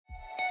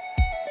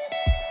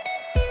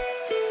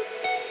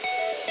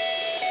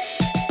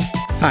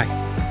Hi,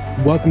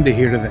 welcome to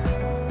Here to There,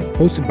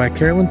 hosted by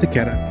Carolyn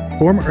Taketa,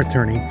 former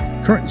attorney,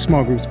 current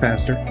small groups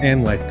pastor,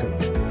 and life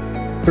coach.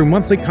 Through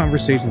monthly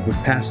conversations with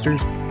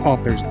pastors,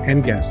 authors,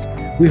 and guests,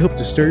 we hope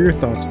to stir your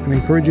thoughts and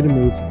encourage you to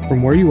move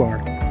from where you are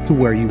to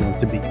where you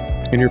want to be,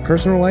 in your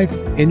personal life,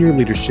 in your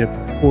leadership,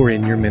 or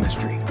in your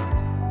ministry.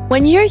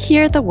 When you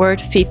hear the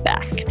word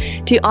feedback,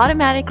 do you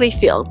automatically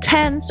feel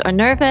tense or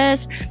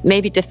nervous,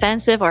 maybe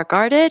defensive or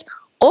guarded,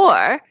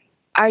 or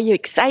are you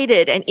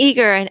excited and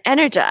eager and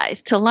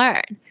energized to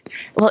learn?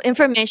 Well,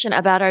 information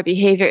about our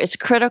behavior is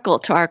critical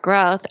to our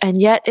growth,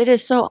 and yet it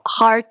is so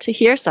hard to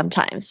hear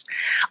sometimes.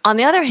 On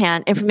the other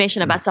hand,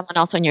 information about someone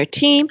else on your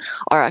team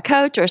or a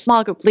coach or a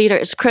small group leader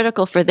is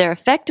critical for their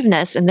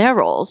effectiveness in their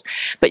roles,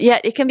 but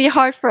yet it can be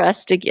hard for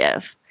us to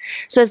give.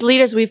 So as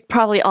leaders, we've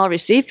probably all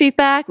received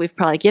feedback, we've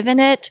probably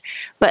given it,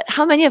 but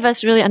how many of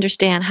us really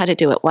understand how to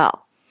do it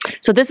well?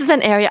 So this is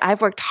an area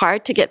I've worked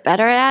hard to get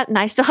better at, and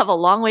I still have a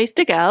long ways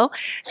to go.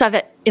 So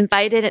I've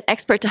invited an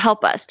expert to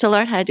help us to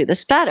learn how to do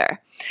this better.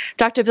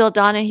 Dr. Bill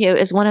Donahue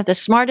is one of the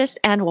smartest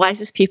and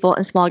wisest people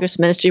in small groups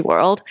ministry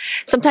world.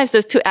 Sometimes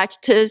those two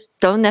adjectives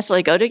don't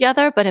necessarily go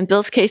together, but in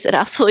Bill's case, it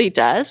absolutely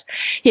does.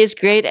 He is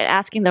great at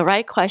asking the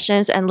right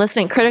questions and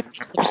listening critically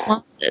to the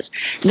responses,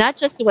 not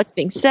just to what's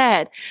being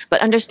said,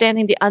 but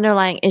understanding the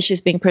underlying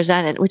issues being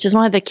presented, which is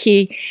one of the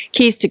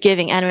keys to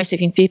giving and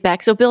receiving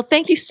feedback. So Bill,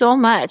 thank you so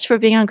much for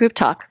being on Group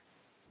Talk.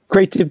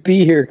 Great to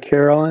be here,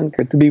 Carolyn.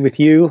 Good to be with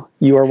you.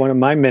 You are one of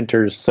my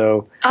mentors,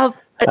 so I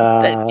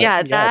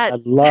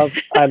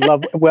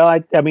love.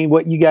 Well, I mean,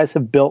 what you guys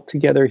have built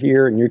together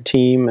here and your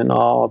team and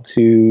all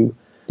to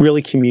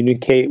really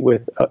communicate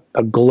with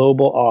a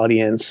global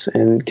audience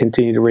and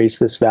continue to raise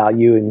this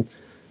value in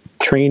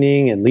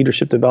training and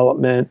leadership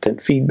development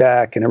and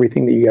feedback and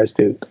everything that you guys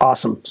do.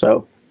 Awesome.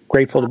 So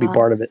grateful to be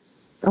part of it.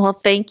 Well,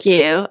 thank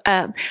you.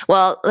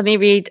 Well, let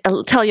me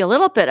tell you a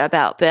little bit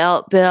about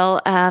Bill.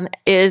 Bill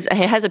has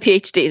a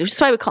PhD, which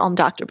is why we call him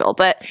Dr. Bill,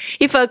 but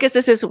he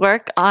focuses his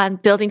work on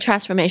building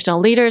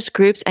transformational leaders,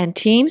 groups, and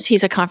teams.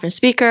 He's a conference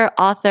speaker,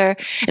 author,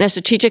 and a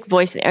strategic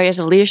voice in areas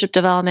of leadership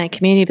development,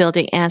 community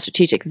building, and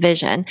strategic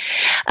vision.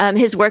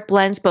 His work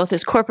blends both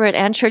his corporate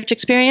and church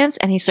experience,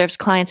 and he serves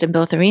clients in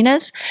both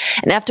arenas.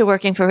 And after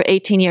working for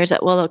 18 years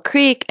at Willow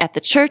Creek, at the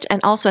church,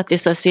 and also at the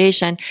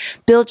association,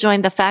 Bill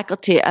joined the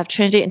faculty of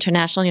Trinity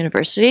International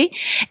University,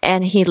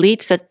 and he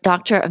leads the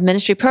Doctor of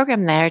Ministry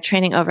program there,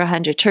 training over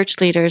 100 church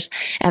leaders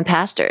and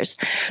pastors.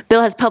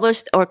 Bill has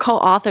published or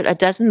co-authored a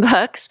dozen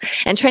books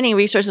and training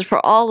resources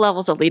for all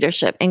levels of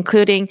leadership,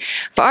 including,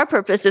 for our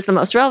purposes, the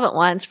most relevant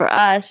ones for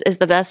us is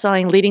the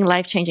best-selling Leading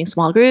Life-Changing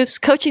Small Groups,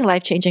 Coaching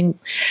Life-Changing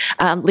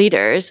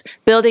Leaders,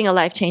 Building a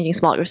Life-Changing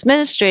Small Groups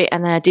Ministry,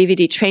 and then a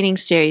DVD training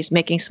series,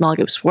 Making Small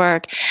Groups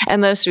Work,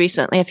 and most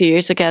recently, a few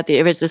years ago, The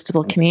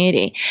Irresistible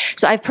Community.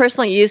 So I've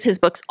personally used his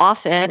books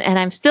often, and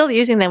I'm still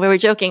using them. We were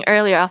joking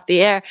earlier off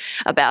the air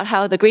about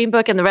how the Green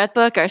Book and the Red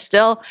Book are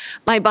still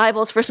my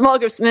Bibles for small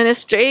groups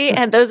ministry.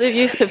 And those of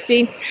you who have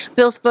seen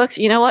Bill's books,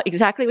 you know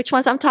exactly which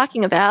ones I'm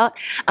talking about,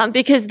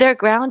 because they're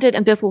grounded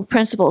in biblical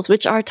principles,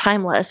 which are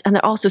timeless, and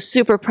they're also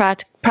super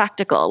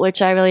practical,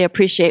 which I really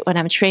appreciate when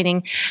I'm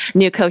training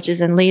new coaches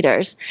and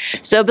leaders.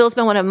 So Bill's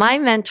been one of my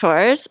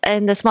mentors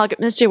in the small group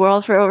ministry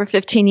world for over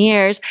 15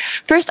 years.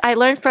 First, I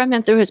learned from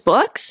him through his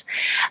books,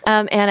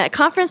 and at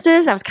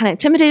conferences, I was kind of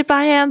intimidated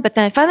by him, but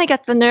then I finally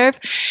got the nerve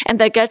and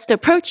the guts to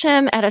approach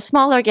him at a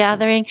smaller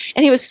gathering,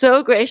 and he was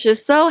so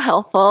gracious, so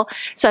helpful.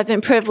 So I've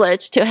been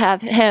privileged to have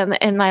him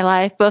in my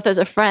life, both as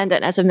a friend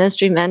and as a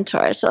ministry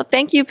mentor. So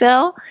thank you,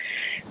 Bill.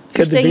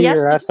 Good to be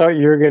here. I thought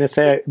you were going to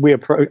say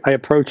I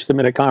approached him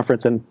at a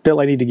conference, and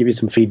Bill, I need to give you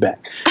some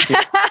feedback.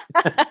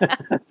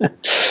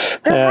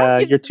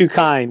 You're too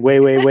kind,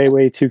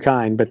 way too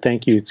kind. But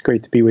thank you. It's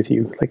great to be with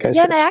you. Like I said.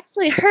 Yeah, and I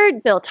actually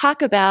heard Bill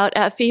talk about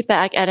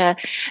feedback at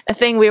a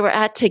thing we were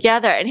at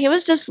together, and he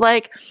was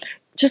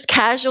just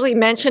casually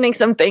mentioning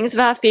some things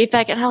about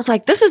feedback, and I was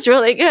like, this is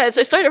really good.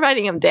 So I started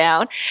writing him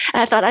down,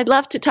 and I thought I'd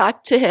love to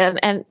talk to him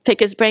and pick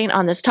his brain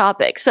on this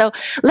topic. So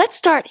let's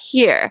start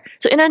here.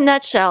 So in a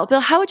nutshell, Bill,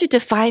 how would you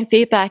define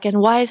feedback, and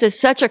why is this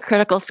such a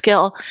critical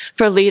skill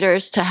for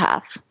leaders to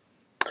have?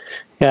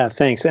 Yeah,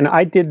 thanks. And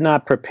I did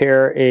not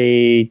prepare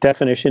a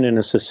definition in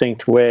a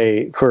succinct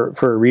way for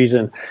a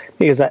reason,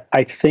 because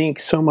I think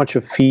so much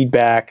of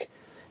feedback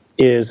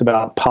is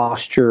about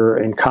posture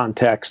and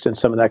context and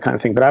some of that kind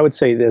of thing. But I would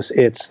say this,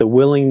 it's the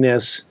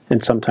willingness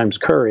and sometimes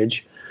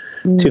courage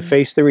to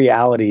face the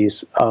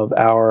realities of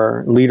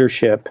our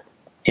leadership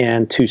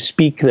and to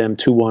speak them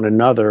to one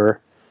another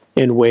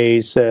in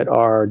ways that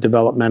are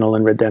developmental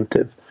and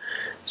redemptive.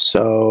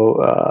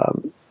 So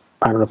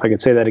I don't know if I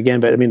could say that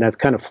again, but I mean, that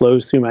kind of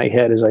flows through my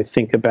head as I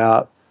think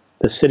about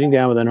the sitting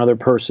down with another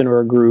person or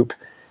a group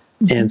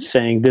and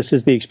saying, this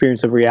is the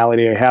experience of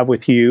reality I have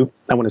with you.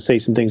 I want to say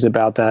some things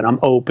about that. I'm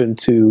open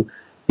to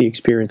the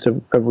experience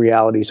of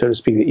reality, so to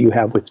speak, that you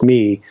have with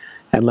me.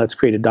 And let's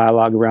create a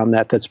dialogue around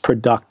that that's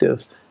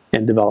productive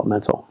and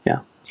developmental.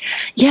 Yeah.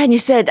 Yeah, and you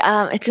said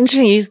it's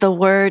interesting you use the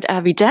word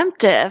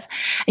redemptive,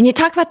 and you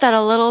talk about that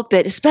a little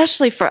bit,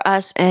 especially for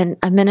us in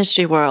a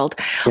ministry world.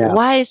 Yeah.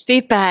 Why is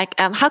feedback?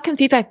 How can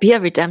feedback be a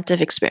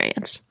redemptive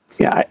experience?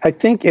 Yeah, I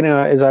think,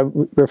 as I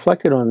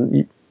reflected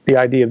on the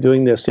idea of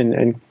doing this,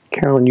 and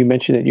Carolyn, you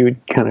mentioned that you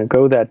would kind of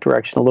go that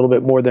direction a little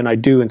bit more than I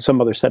do in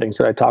some other settings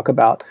that I talk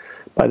about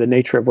by the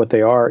nature of what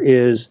they are,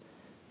 is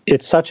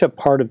it's such a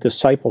part of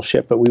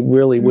discipleship, but we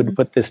really wouldn't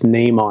put this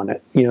name on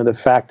it. The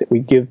fact that we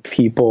give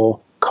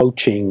people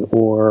coaching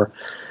or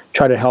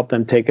try to help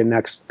them take a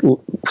next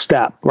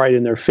step right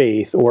in their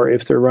faith, or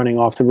if they're running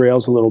off the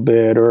rails a little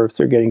bit, or if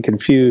they're getting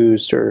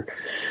confused, or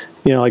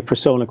like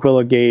Priscilla and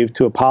Aquila gave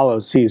to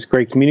Apollos. He's a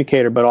great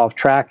communicator, but off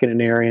track in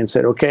an area, and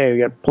said, okay, we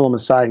got to pull him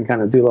aside and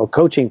kind of do a little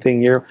coaching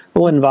thing here.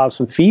 We'll involve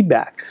some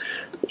feedback.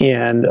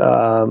 And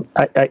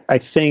I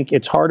think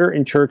it's harder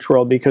in church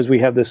world because we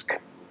have this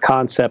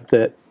concept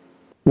that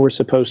we're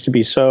supposed to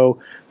be so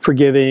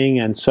forgiving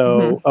and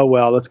so, oh,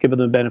 well, let's give them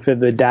the benefit of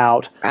the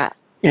doubt. Right.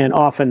 And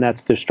often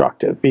that's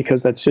destructive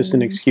because that's just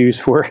an excuse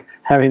for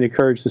having the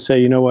courage to say,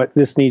 you know what,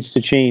 this needs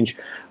to change.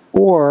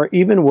 Or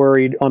even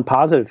worried on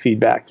positive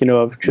feedback,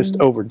 of just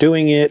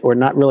overdoing it or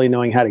not really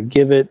knowing how to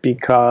give it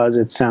because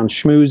it sounds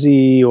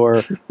schmoozy or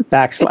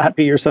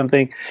backslappy or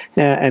something.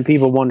 And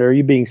people wonder, are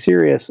you being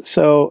serious?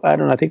 So I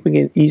don't know. I think we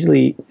get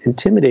easily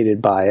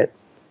intimidated by it.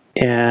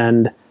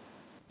 And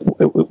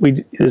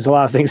there's a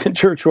lot of things in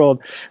church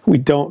world we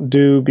don't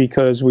do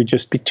because we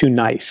just be too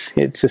nice.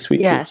 It's just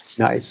yes. It's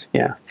nice.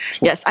 Yeah.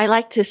 Yes, I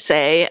like to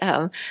say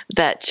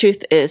that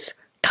truth is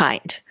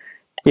kind.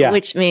 Yeah.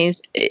 Which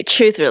means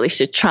truth really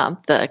should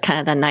trump the kind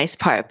of the nice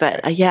part.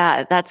 But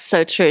yeah, that's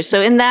so true.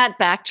 So in that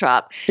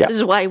backdrop, this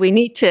is why we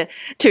need to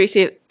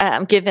receive,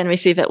 give and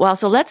receive it well.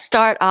 So let's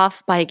start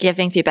off by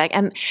giving feedback.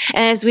 And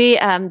as we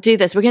do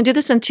this, we're going to do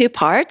this in two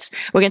parts.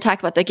 We're going to talk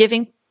about the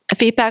giving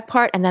feedback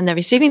part and then the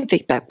receiving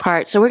feedback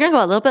part. So we're going to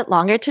go a little bit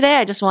longer today.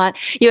 I just want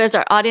you as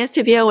our audience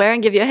to be aware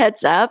and give you a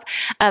heads up.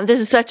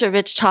 This is such a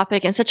rich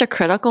topic and such a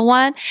critical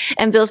one.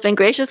 And Bill's been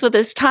gracious with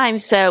his time.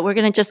 So we're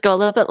going to just go a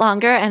little bit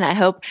longer. And I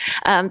hope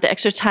the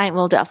extra time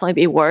will definitely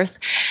be worth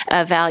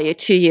value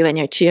to you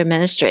and to your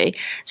ministry.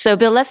 So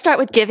Bill, let's start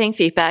with giving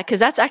feedback because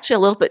that's actually a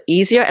little bit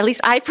easier. At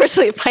least I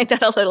personally find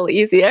that a little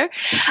easier.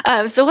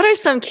 So what are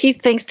some key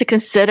things to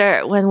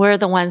consider when we're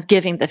the ones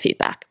giving the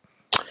feedback?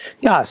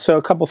 Yeah, so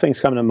a couple things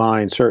come to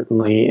mind,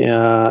 certainly.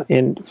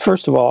 And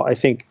first of all, I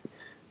think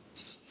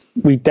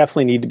we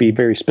definitely need to be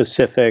very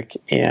specific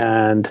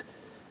and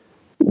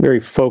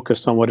very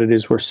focused on what it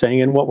is we're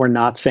saying and what we're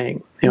not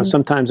saying.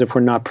 Sometimes if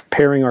we're not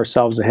preparing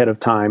ourselves ahead of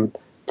time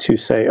to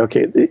say,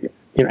 okay,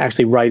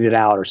 actually write it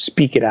out or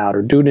speak it out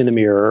or do it in the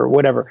mirror or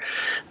whatever,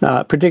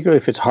 particularly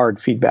if it's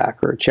hard feedback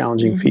or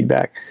challenging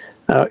feedback.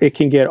 It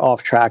can get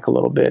off track a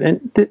little bit,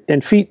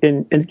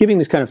 and giving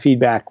this kind of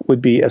feedback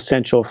would be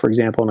essential, for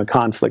example, in a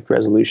conflict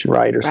resolution,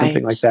 right, or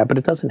something like that. But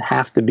it doesn't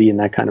have to be in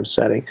that kind of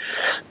setting.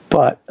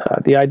 But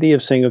the idea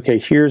of saying, okay,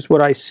 here's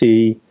what I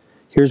see,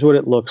 here's what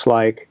it looks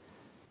like,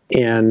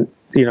 and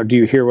do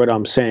you hear what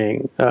I'm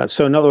saying?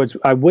 So in other words,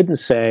 I wouldn't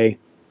say,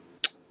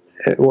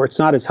 or it's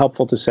not as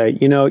helpful to say,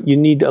 you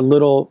need a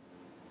little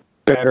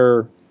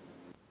better,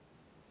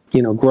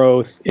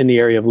 growth in the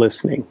area of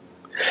listening.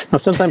 Now,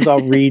 sometimes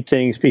I'll read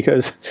things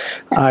because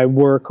I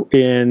work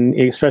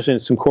especially in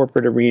some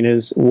corporate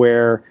arenas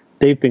where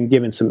they've been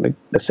given some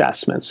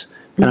assessments,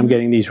 and I'm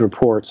getting these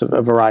reports of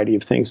a variety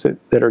of things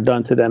that are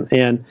done to them.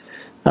 And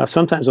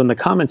sometimes on the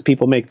comments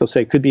people make, they'll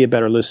say, could be a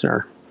better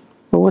listener.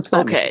 Well, what's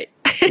that mean?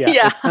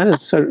 Yeah. It's kind of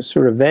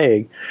sort of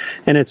vague.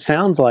 And it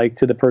sounds like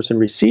to the person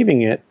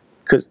receiving it,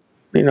 because,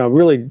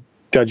 really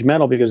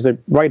judgmental because they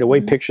right away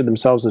picture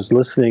themselves as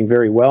listening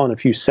very well in a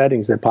few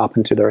settings that pop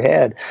into their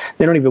head.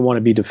 They don't even want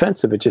to be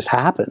defensive. It just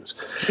happens.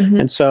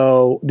 And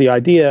so the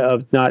idea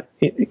of not,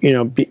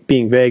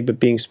 being vague, but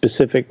being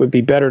specific would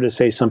be better to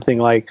say something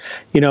like,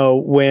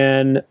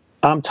 when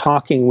I'm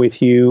talking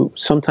with you,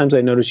 sometimes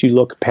I notice you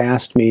look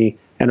past me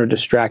and are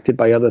distracted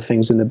by other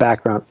things in the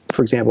background,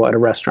 for example, at a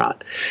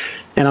restaurant,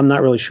 and I'm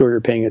not really sure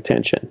you're paying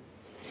attention.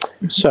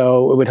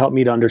 So it would help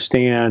me to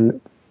understand,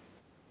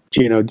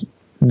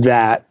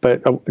 that,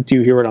 but do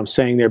you hear what I'm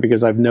saying there?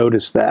 Because I've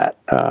noticed that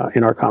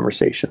in our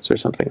conversations or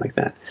something like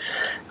that.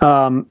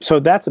 So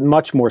that's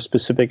much more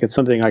specific. It's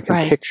something I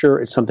can picture.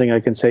 It's something I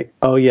can say,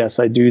 oh, yes,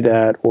 I do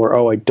that, or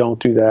oh, I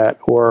don't do that,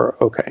 or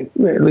okay,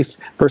 at least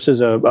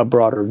versus a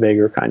broader,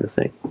 vaguer kind of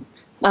thing.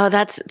 Oh,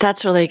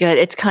 that's really good.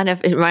 It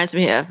reminds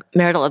me of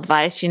marital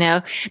advice,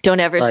 don't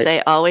ever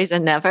say always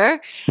and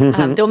never.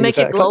 Don't make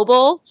it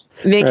global.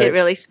 Make it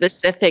really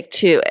specific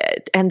to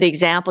it. And the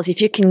examples,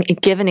 if you can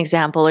give an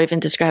example or even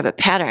describe a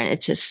pattern,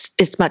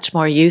 it's much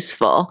more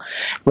useful.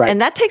 Right.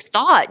 And that takes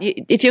thought.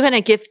 If you're going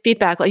to give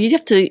feedback, you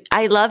have to,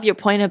 I love your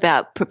point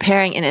about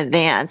preparing in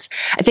advance.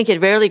 I think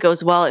it rarely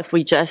goes well if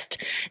we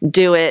just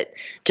do it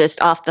just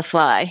off the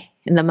fly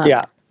in the moment.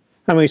 Yeah.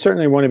 I mean, we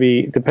certainly want to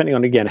be, depending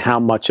on, again, how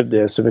much of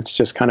this, if it's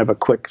just kind of a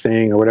quick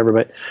thing or whatever,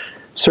 but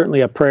certainly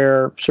a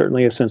prayer,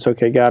 certainly a sense,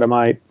 okay, God,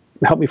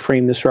 help me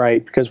frame this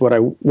right, because what I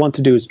want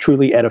to do is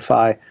truly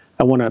edify.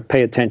 I want to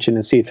pay attention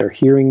and see if they're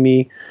hearing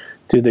me.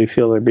 Do they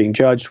feel they're being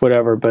judged,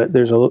 whatever? But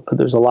there's a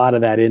lot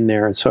of that in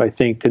there. And so I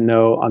think to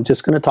know, I'm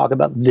just going to talk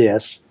about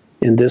this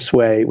in this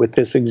way with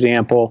this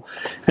example.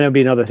 And that'd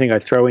be another thing I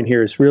throw in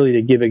here is really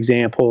to give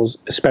examples,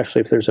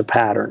 especially if there's a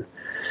pattern.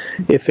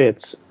 If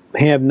it's,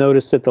 hey, I've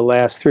noticed that the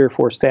last 3 or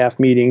 4 staff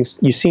meetings,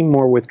 you seem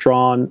more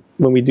withdrawn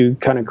when we do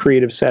kind of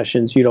creative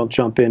sessions. You don't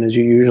jump in as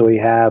you usually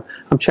have.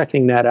 I'm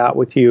checking that out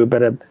with you,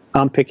 but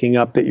I'm picking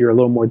up that you're a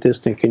little more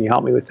distant. Can you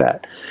help me with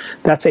that?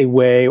 That's a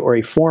way or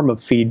a form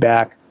of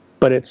feedback,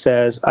 but it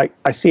says,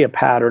 I see a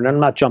pattern. I'm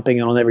not jumping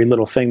in on every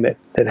little thing that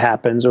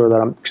happens or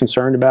that I'm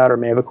concerned about or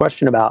may have a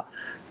question about.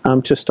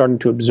 I'm just starting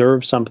to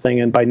observe something,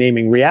 and by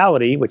naming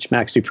reality, which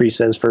Max Dupree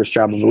says first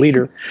job of a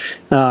leader,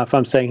 if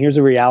I'm saying, here's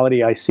a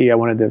reality I see, I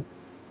wanted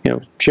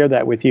to share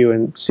that with you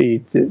and see,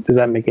 does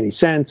that make any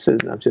sense?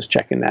 And I'm just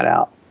checking that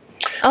out.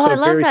 Oh, so I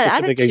love very that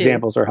specific attitude.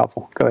 examples are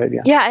helpful. Go ahead,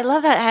 yeah. Yeah, I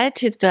love that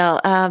attitude,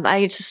 Bill.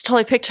 I just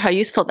totally picture how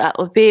useful that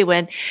would be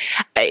when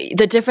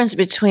the difference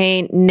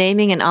between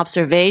naming an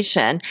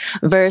observation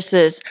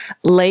versus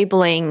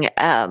labeling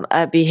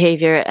a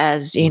behavior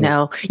as, you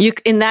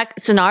in that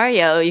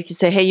scenario, you can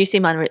say, hey, you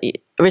seem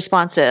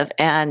unresponsive,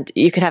 and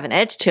you could have an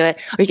edge to it.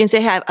 Or you can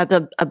say, hey, I've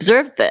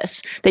observed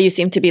this, that you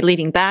seem to be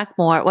leading back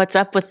more. What's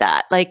up with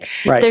that? Like,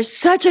 Right. There's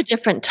such a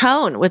different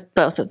tone with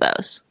both of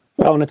those.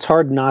 Well, and it's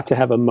hard not to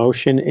have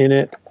emotion in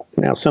it.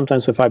 Now,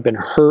 sometimes if I've been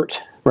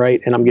hurt, right,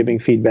 and I'm giving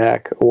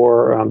feedback,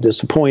 or I'm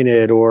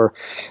disappointed, or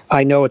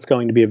I know it's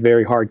going to be a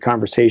very hard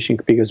conversation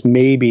because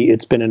maybe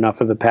it's been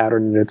enough of a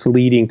pattern that it's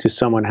leading to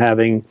someone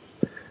having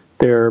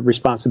their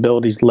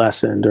responsibilities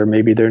lessened, or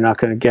maybe they're not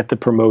going to get the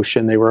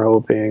promotion they were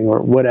hoping,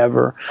 or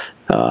whatever.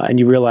 And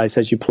you realize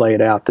as you play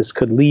it out, this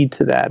could lead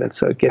to that. And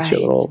so it gets you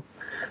a little,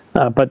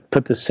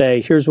 but to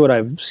say, here's what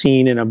I've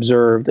seen and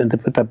observed, and to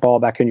put that ball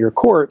back in your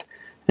court,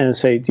 and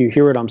say, do you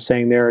hear what I'm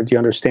saying there? Do you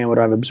understand what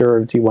I've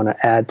observed? Do you want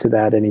to add to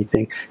that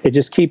anything? It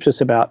just keeps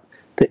us about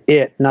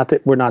not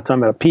that we're not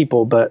talking about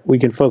people, but we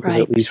can focus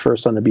at least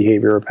first on the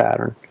behavior or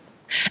pattern.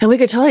 And we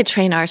could totally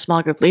train our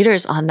small group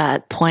leaders on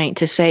that point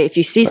to say, if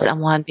you see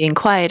someone being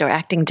quiet or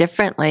acting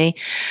differently,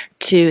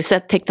 to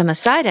take them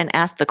aside and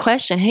ask the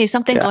question, hey,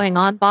 something going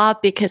on,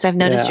 Bob, because I've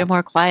noticed you're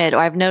more quiet, or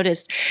I've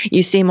noticed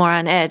you seem more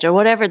on edge, or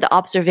whatever the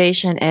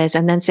observation is,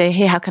 and then say,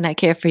 hey, how can I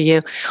care for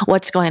you?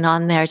 What's going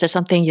on there? Is there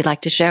something you'd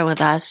like to share with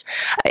us?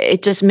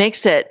 It just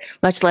makes it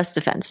much less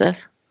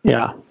defensive.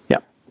 Yeah,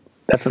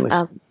 definitely.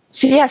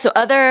 So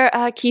other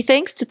key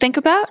things to think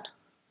about?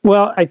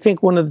 Well, I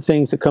think one of the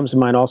things that comes to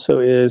mind also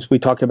is we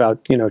talk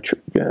about,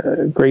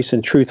 grace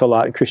and truth a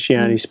lot in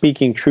Christianity.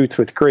 Speaking truth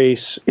with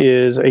grace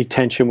is a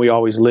tension we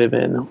always live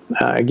in.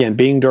 Again,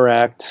 being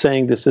direct,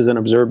 saying this is an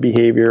observed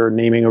behavior,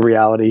 naming a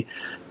reality,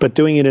 but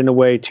doing it in a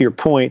way, to your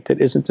point, that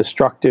isn't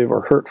destructive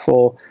or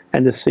hurtful.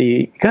 And to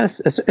see,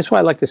 that's why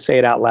I like to say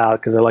it out loud,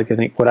 because I like to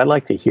think, would I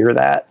like to hear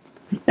that?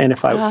 And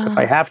if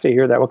I have to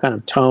hear that, what kind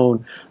of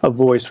tone of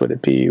voice would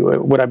it be?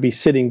 Would I be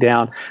sitting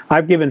down?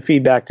 I've given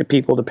feedback to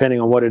people depending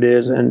on what it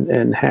is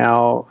and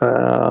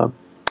how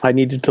I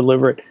need to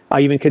deliver it. I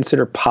even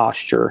consider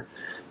posture.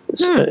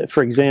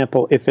 For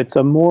example, if it's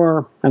a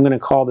more, I'm going to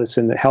call this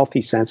in the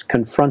healthy sense,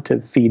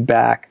 confrontive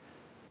feedback,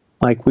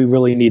 like we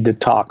really need to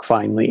talk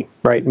finally,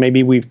 right?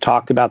 Maybe we've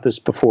talked about this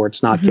before,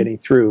 it's not getting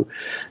through.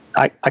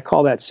 I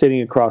call that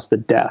sitting across the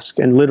desk,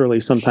 and literally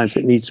sometimes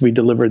it needs to be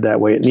delivered that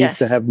way. It needs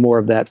to have more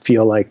of that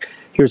feel like,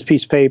 here's a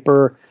piece of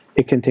paper,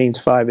 it contains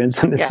 5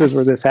 instances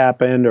where this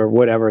happened, or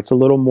whatever. It's a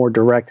little more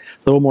direct,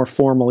 a little more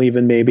formal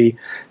even maybe,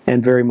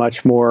 and very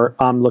much more,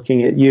 I'm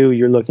looking at you,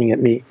 you're looking at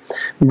me,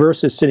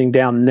 versus sitting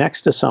down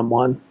next to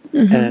someone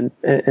and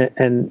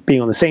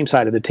being on the same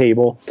side of the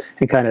table,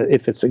 and kind of,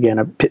 if it's again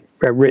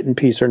a written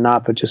piece or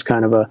not, but just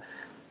kind of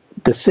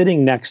the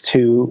sitting next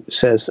to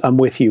says, I'm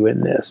with you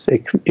in this.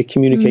 It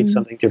communicates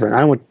something different.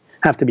 I don't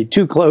have to be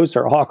too close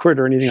or awkward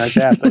or anything like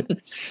that,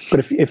 but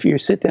if you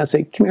sit down and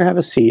say, come here, have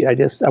a seat.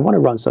 I want to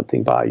run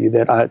something by you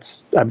that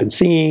I've been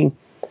seeing,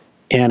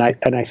 and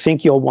I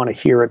think you'll want to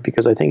hear it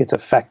because I think it's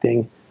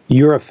affecting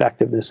your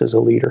effectiveness as a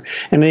leader.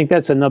 And I think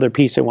that's another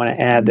piece I want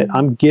to add, that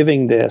I'm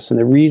giving this, and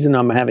the reason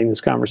I'm having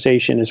this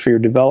conversation is for your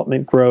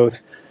development,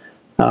 growth.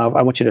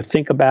 I want you to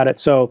think about it.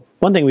 So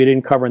one thing we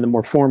didn't cover in the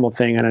more formal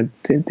thing, and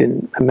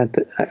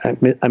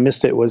I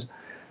missed it, was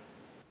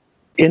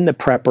in the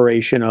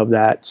preparation of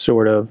that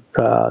sort of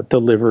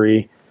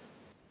delivery.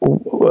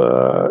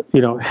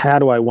 How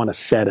do I want to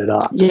set it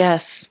up?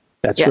 Yes.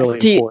 That's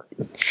really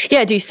important.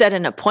 Do you set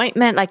an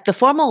appointment? Like the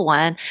formal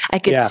one, I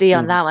could see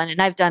on that one. And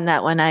I've done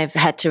that when I've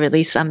had to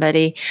release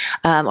somebody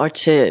or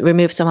to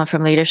remove someone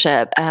from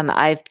leadership.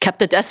 I've kept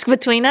the desk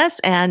between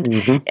us,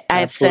 and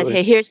I've said,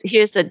 hey,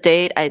 here's the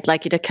date. I'd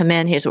like you to come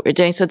in. Here's what we're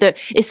doing. So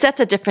it sets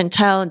a different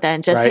tone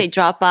than just, hey,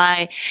 drop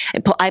by.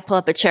 I pull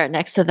up a chair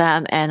next to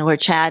them and we're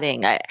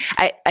chatting.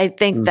 I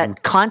think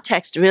that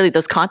context, really,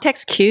 those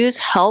context cues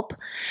help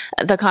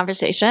the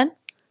conversation.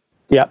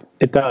 Yeah,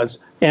 it does.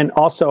 And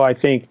also, I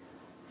think,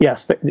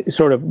 yes,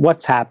 sort of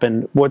what's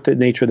happened, what the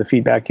nature of the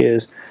feedback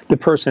is, the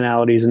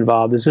personalities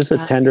involved. Is this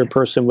a tender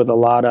person with a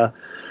lot of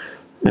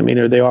I mean,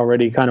 are they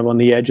already kind of on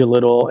the edge a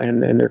little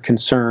and they're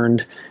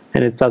concerned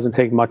and it doesn't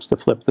take much to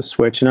flip the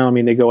switch? And I don't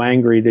mean they go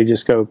angry, they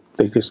just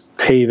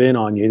cave in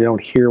on you. They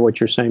don't hear what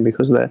you're saying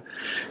because of that.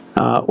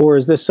 Or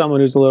is this someone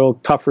who's a little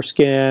tougher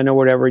skin or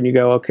whatever, and you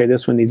go, okay,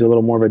 this one needs a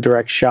little more of a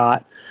direct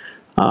shot.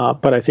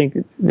 But I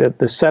think that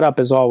the setup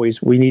is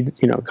always, we need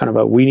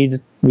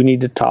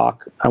to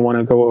talk. I want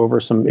to go over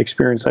some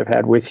experience I've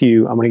had with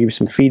you. I'm going to give you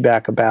some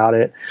feedback about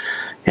it.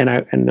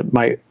 And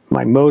my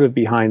motive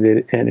behind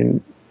it,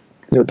 and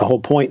the whole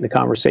point in the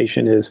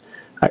conversation is,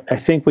 I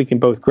think we can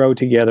both grow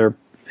together,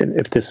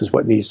 if this is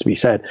what needs to be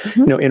said,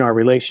 in our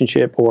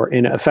relationship or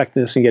in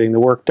effectiveness in getting the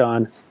work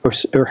done,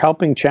 or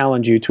helping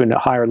challenge you to a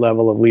higher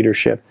level of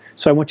leadership.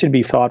 So I want you to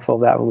be thoughtful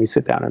of that when we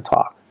sit down and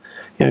talk.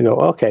 And go,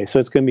 okay, so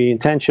it's going to be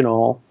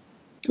intentional,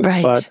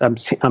 right? But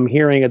I'm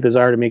hearing a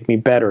desire to make me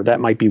better. That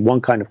might be one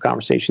kind of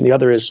conversation. The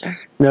other is,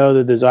 no,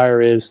 the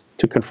desire is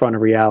to confront a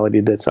reality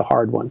that's a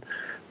hard one.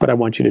 But I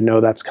want you to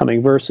know that's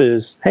coming.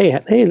 Versus,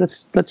 hey,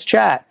 let's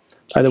chat.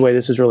 By the way,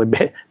 this is really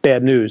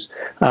bad news.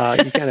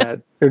 They're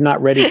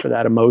not ready for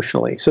that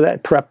emotionally. So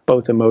that prep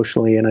both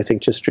emotionally and I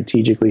think just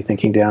strategically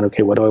thinking down,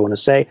 okay, what do I want to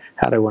say?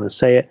 How do I want to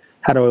say it?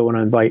 How do I want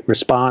to invite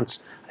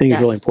response? I think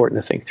it's really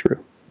important to think through.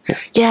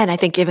 Yeah, and I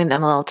think giving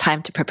them a little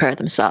time to prepare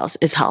themselves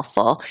is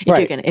helpful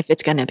if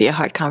it's going to be a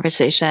hard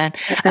conversation.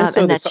 And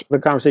so the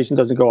conversation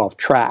doesn't go off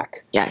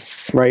track.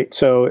 Yes. Right.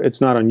 So it's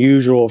not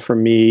unusual for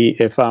me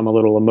if I'm a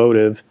little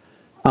emotive.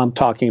 I'm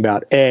talking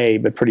about A,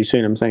 but pretty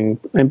soon I'm saying,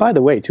 and by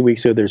the way, 2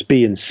 weeks ago there's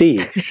B and C,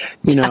 and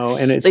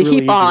it's so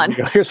really heap on.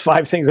 Here's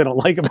 5 things I don't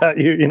like about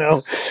you,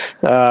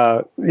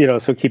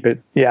 so keep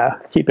it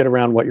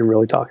around what you're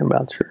really talking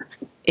about. Sure.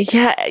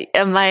 Yeah,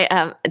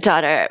 my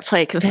daughter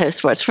played competitive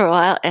sports for a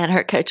while, and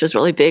her coach was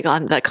really big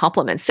on the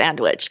compliment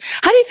sandwich.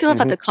 How do you feel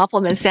about the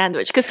compliment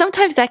sandwich? Because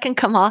sometimes that can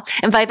come off,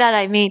 and by that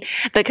I mean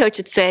the coach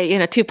would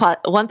say,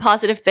 one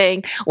positive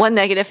thing, one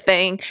negative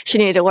thing she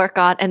needed to work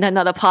on, and then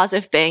another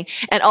positive thing,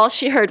 and all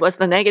she heard was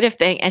the negative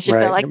thing, and she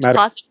felt like the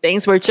positive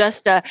things were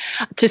just to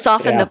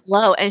soften the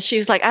blow. And she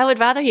was like, I would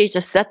rather you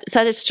just set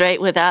it straight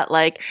without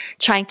like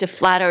trying to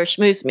flatter or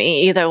schmooze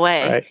me either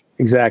way. Right.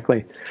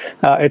 Exactly.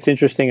 It's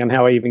interesting on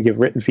how I even give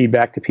written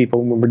feedback to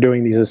people when we're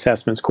doing these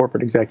assessments,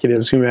 corporate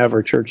executives,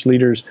 whomever, church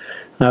leaders.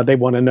 They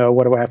want to know,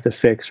 what do I have to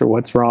fix or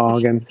what's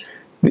wrong? And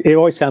it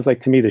always sounds like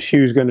to me the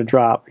shoe's going to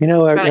drop. I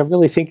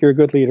really think you're a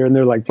good leader. And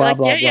they're like, blah,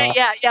 blah, blah.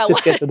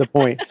 Just get to the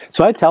point.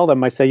 So I tell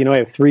them, I say, I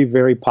have 3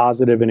 very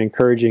positive and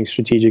encouraging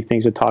strategic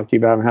things to talk to you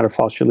about on how to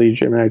foster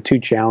leadership. And I have 2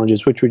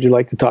 challenges. Which would you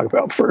like to talk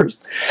about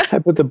first? I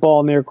put the ball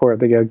in their court.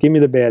 They go, give me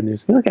the bad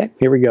news. Okay,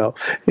 here we go.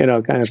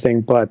 Kind of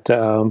thing. But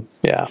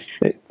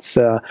it's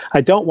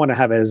I don't want to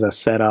have it as a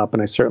setup,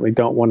 and I certainly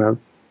don't want to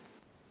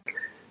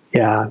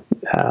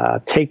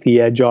take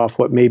the edge off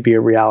what may be a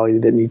reality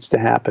that needs to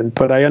happen.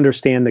 But I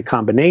understand the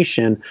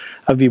combination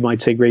of, you might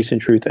say, grace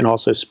and truth, and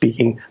also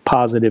speaking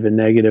positive and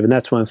negative. And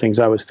that's one of the things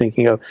I was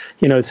thinking of,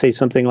 say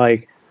something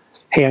like,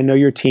 hey, I know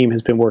your team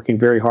has been working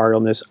very hard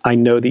on this. I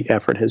know the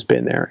effort has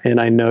been there, and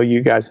I know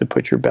you guys have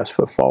put your best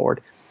foot forward.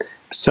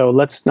 So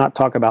let's not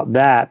talk about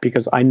that,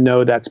 because I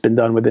know that's been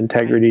done with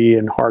integrity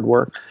and hard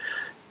work.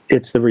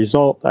 It's the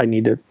result I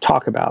need to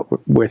talk about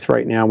with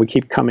right now. We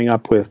keep coming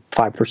up with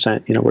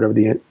 5%, whatever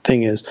the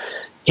thing is.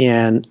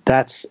 And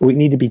we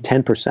need to be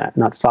 10%,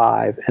 not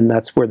 5. And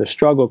that's where the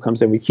struggle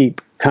comes in. We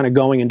keep kind of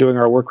going and doing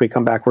our work. We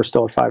come back, we're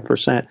still at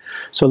 5%.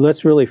 So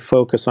let's really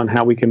focus on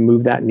how we can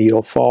move that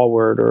needle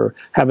forward, or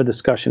have a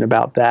discussion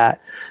about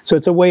that. So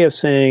it's a way of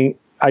saying,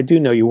 I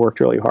do know you worked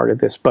really hard at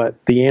this, but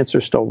the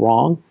answer's still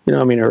wrong.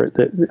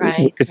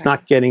 It's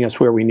not getting us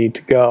where we need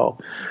to go.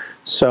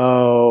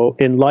 So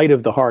in light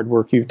of the hard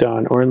work you've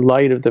done, or in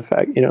light of the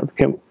fact,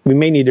 we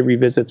may need to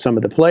revisit some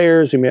of the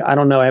players. I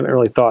don't know. I haven't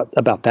really thought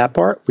about that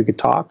part. We could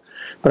talk,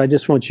 but I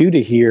just want you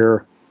to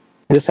hear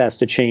this has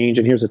to change,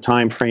 and here's a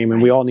time frame, and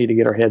we all need to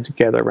get our heads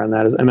together around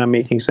that. Am I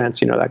making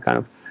sense? That kind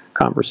of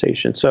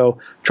conversation. So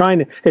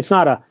it's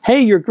not a,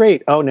 hey, you're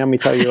great. Oh, now let me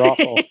tell you, you're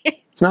awful.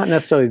 It's not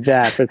necessarily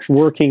that, but it's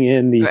working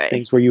in these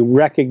things where you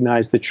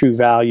recognize the true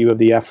value of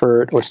the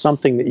effort, or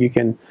something that you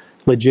can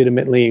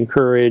legitimately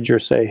encourage, or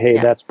say, hey,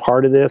 that's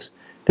part of this.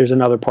 There's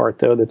another part,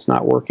 though, that's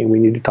not working. We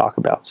need to talk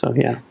about. So,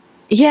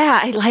 Yeah,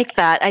 I like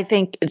that. I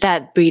think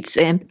that breeds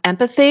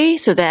empathy.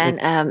 So then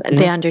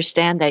they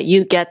understand that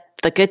you get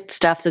the good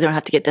stuff, so they don't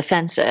have to get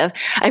defensive.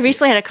 I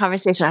recently had a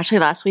conversation, actually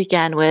last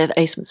weekend, with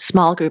a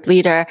small group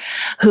leader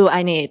who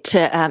I need to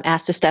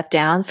ask to step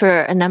down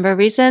for a number of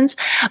reasons,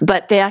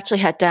 but they actually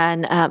had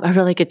done a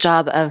really good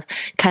job of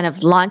kind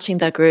of launching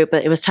the group,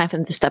 but it was time for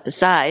them to step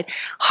aside.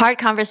 Hard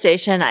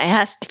conversation. I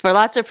asked for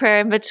lots of prayer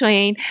in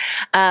between.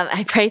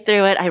 I prayed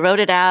through it. I wrote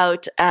it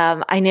out.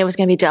 I knew it was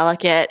going to be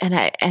delicate,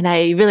 and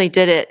I really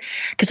did it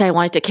because I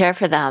wanted to care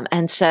for them.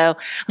 And so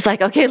I was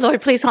like, okay,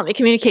 Lord, please help me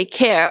communicate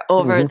care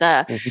over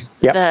the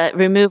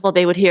removal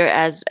they would hear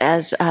as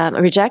a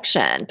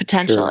rejection,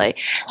 potentially.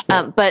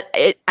 Sure. But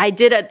I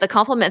did the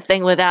compliment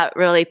thing without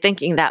really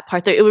thinking that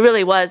part through. It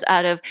really was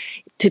out of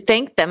to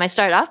thank them. I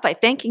started off by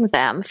thanking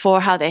them for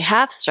how they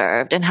have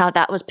served and how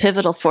that was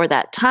pivotal for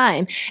that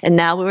time. And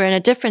now we're in a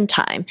different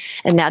time,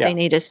 and now they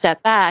need to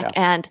step back.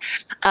 And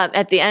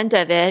at the end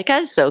of it,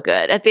 God is so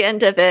good. At the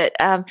end of it,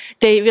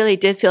 they really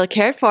did feel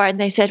cared for, and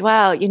they said,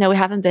 "Wow, we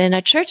haven't been in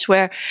a church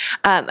where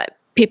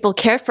people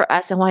care for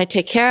us and want to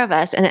take care of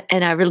us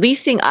and are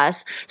releasing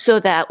us so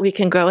that we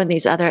can grow in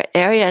these other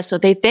areas." So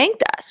they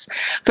thanked us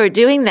for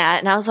doing that.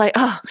 And I was like,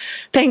 oh,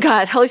 thank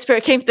God, Holy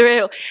Spirit came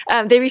through.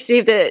 They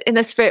received it in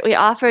the Spirit. We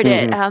offered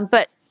it.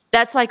 But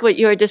that's like what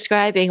you're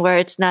describing, where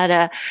it's not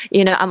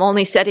I'm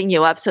only setting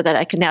you up so that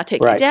I can now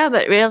take you down,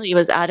 but really it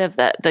was out of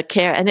the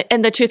care.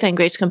 And the truth and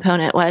grace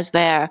component was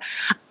there.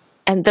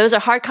 And those are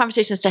hard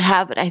conversations to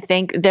have, but I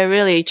think they're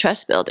really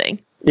trust building.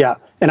 Yeah.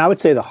 And I would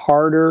say the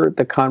harder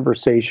the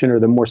conversation or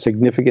the more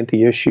significant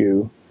the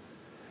issue,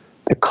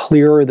 the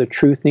clearer the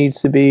truth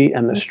needs to be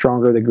and the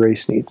stronger the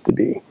grace needs to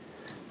be.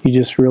 You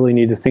just really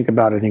need to think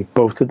about, I think,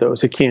 both of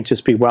those. It can't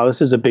just be, wow,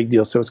 this is a big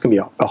deal, so it's going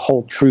to be a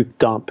whole truth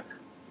dump,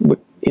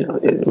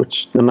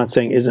 which I'm not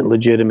saying isn't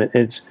legitimate.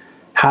 It's,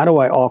 how do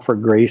I offer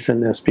grace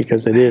in this?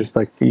 Because it is,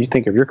 like you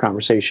think of your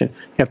conversation,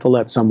 you have to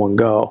let someone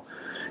go.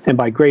 And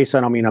by grace, I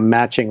don't mean a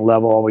matching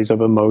level always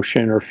of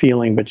emotion or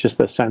feeling, but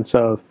just a sense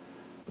of,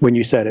 when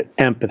you said it,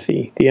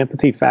 empathy. The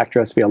empathy factor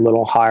has to be a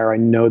little higher. I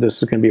know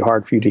this is going to be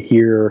hard for you to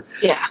hear.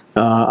 Yeah.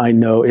 I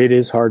know it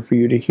is hard for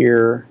you to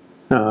hear.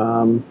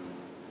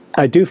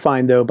 I do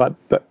find, though, but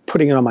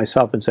putting it on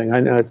myself and saying,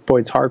 I know,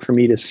 boy, it's hard for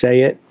me to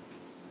say it.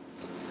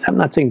 I'm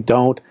not saying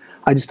don't.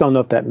 I just don't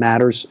know if that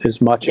matters as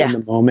much in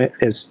the moment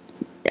as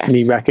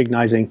me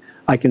recognizing,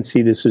 I can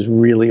see this is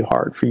really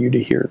hard for you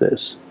to hear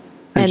this.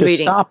 And just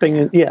reading. Stopping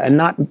and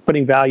not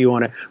putting value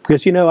on it.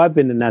 Because, I've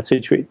been in that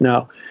situation.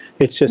 No,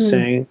 it's just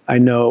saying, I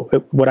know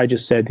what I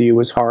just said to you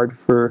was hard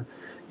for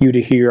you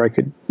to hear. I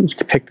could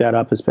pick that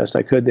up as best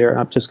I could there.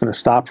 I'm just going to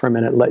stop for a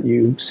minute, let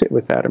you sit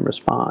with that and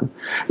respond.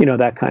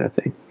 That kind of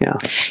thing. Yeah.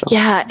 So.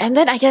 Yeah. And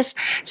then I guess,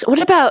 so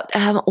what about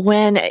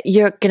when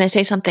you're going to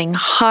say something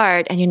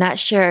hard and you're not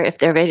sure if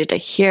they're ready to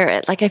hear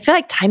it? Like, I feel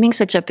like timing's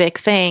such a big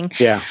thing.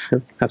 Yeah,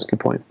 that's a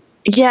good point.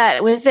 Yeah,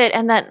 with it,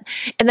 and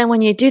then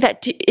when you do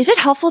that, is it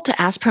helpful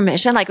to ask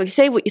permission? Like we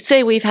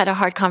say we've had a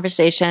hard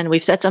conversation,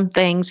 we've said some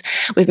things,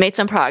 we've made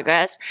some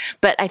progress,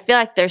 but I feel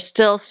like there's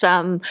still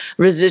some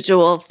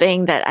residual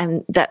thing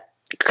that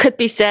could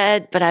be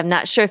said, but I'm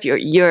not sure if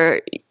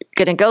you're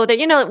going to go there.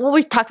 When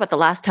we talk about the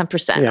last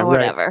 10% or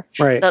whatever,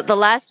 right. The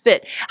last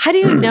bit. How do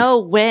you know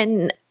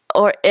when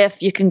or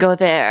if you can go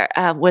there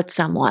with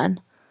someone?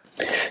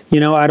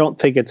 I don't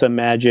think it's a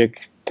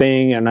magic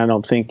thing, and I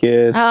don't think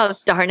it's... Oh,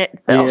 darn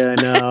it, Bill. Yeah,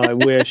 no, I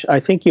wish. I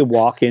think you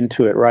walk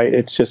into it, right?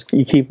 It's just,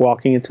 you keep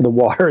walking into the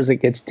water as it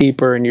gets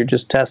deeper, and you're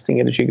just testing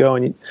it as you go.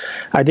 And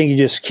I think you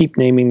just keep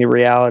naming the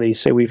reality.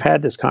 Say, we've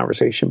had this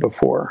conversation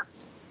before,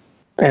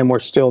 and we're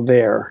still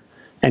there.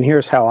 And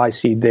here's how I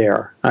see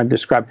there. I've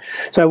described.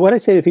 So what I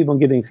say to people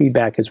giving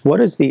feedback is,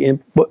 what is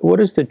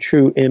the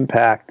true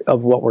impact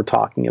of what we're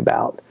talking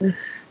about?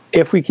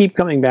 If we keep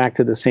coming back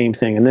to the same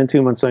thing, and then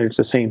 2 months later it's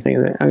the same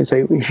thing, I would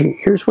say,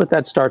 here's what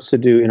that starts to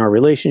do in our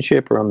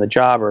relationship or on the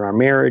job or in our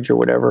marriage or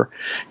whatever.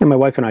 And my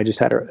wife and I just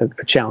had a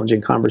challenging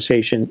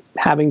conversation,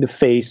 having to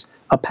face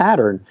a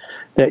pattern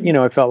that,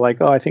 I felt like,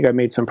 I think I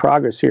made some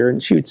progress here.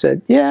 And she would say,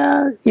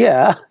 yeah.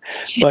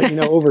 But,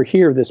 over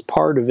here, this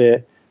part of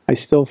it, I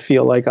still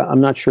feel like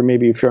I'm not sure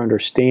maybe if you're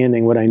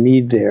understanding what I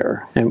need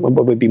there and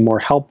what would be more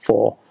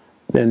helpful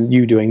than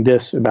you doing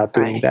this about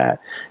doing that.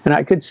 And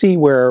I could see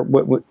where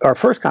our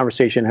first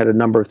conversation had a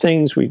number of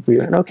things. We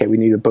went, okay, we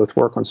need to both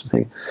work on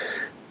something.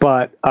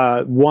 But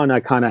one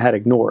I kind of had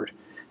ignored.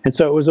 And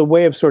so it was a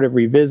way of sort of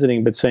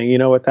revisiting, but saying,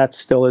 that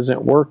still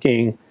isn't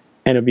working.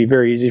 And it'd be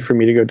very easy for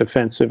me to go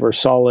defensive or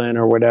sullen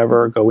or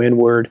whatever, go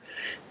inward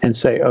and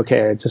say,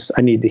 okay,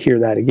 I need to hear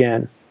that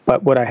again.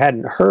 But what I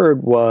hadn't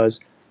heard was,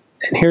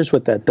 and here's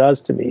what that does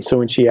to me. So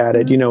when she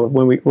added,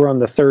 when we were on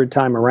the third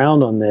time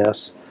around on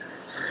this,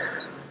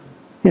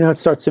 it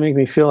starts to make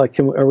me feel like,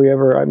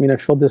 I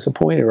feel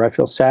disappointed or I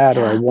feel sad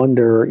or I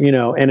wonder,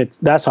 and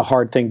that's a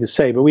hard thing to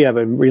say, but we have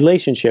a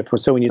relationship.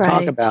 So when you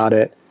talk about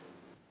it,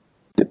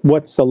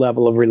 what's the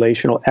level of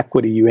relational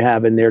equity you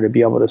have in there to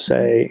be able to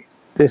say,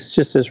 this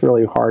just is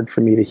really hard for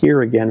me to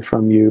hear again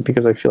from you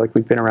because I feel like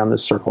we've been around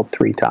this circle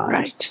 3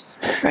 times.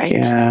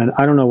 Right. And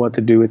I don't know what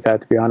to do with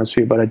that, to be honest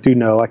with you, but I do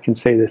know I can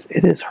say this.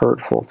 It is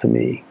hurtful to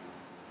me.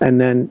 And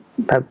then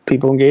have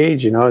people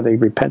engage, are they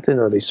repentant?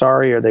 Are they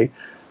sorry?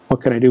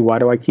 What can I do? Why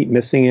do I keep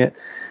missing it?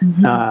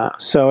 Mm-hmm.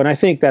 And I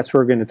think that's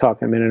where we're going to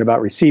talk in a minute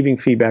about receiving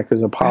feedback.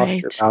 There's a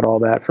posture about all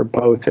that for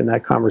both in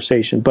that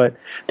conversation. But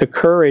the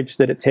courage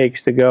that it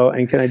takes to go,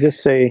 and can I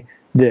just say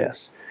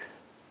this?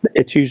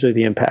 It's usually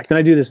the impact. And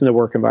I do this in the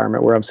work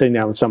environment where I'm sitting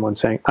down with someone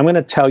saying, I'm going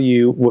to tell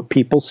you what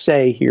people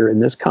say here in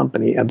this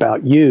company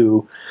about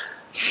you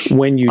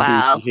when you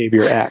do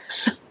behavior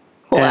X.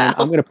 And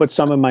I'm going to put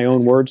some of my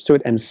own words to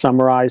it and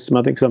summarize some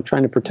other things because I'm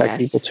trying to protect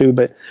people too.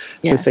 But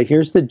I say,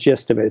 here's the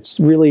gist of it. It's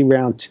really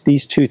around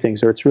these 2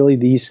 things, or it's really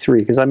these 3,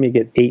 because I may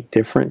get 8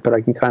 different, but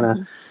I can kind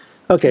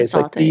of, it's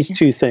like these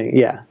 2 things.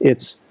 Yeah,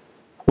 it's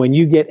When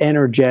you get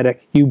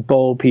energetic, you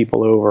bowl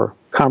people over.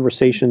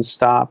 Conversations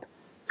stop.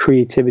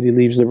 Creativity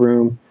leaves the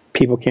room.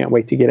 People can't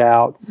wait to get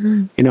out.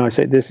 I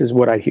say, this is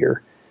what I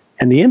hear.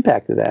 And the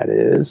impact of that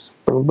is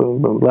boom,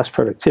 boom, boom, less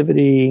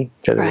productivity.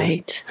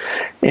 Right.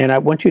 And I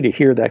want you to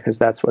hear that because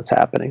that's what's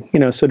happening.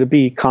 So to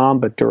be calm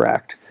but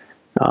direct.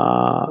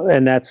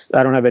 And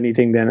I don't have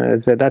anything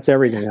then. That's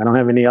everything. I don't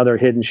have any other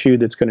hidden shoe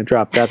that's going to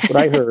drop. That's what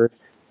I heard.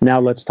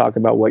 Now let's talk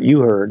about what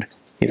you heard.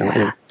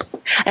 Yeah.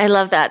 I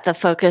love that, the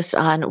focus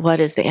on what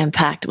is the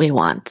impact we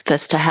want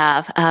this to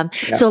have.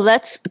 So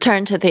let's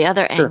turn to the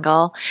other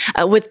angle.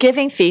 With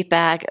giving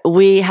feedback,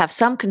 we have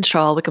some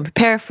control. We can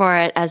prepare for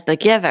it as the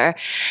giver.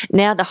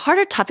 Now, the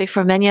harder topic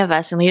for many of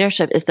us in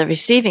leadership is the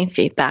receiving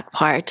feedback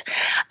part.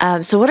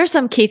 So what are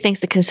some key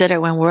things to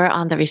consider when we're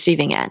on the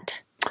receiving end?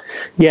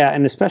 Yeah,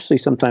 and especially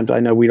sometimes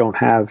I know we don't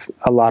have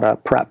a lot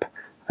of prep.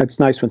 It's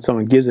nice when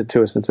someone gives it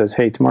to us and says,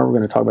 hey, tomorrow we're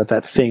going to talk about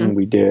that thing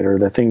we did or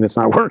the thing that's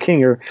not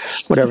working or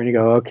whatever. And you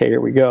go, okay,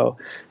 here we go.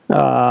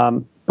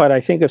 But I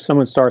think if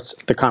someone starts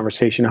the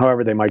conversation,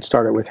 however they might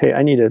start it with, hey,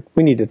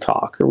 we need to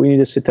talk, or we need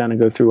to sit down and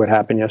go through what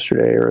happened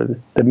yesterday or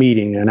the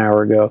meeting an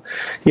hour ago.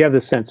 You have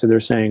the sense that they're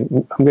saying,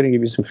 I'm going to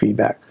give you some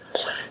feedback.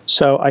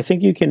 So I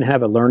think you can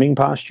have a learning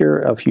posture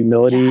of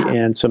humility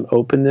and some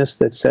openness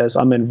that says,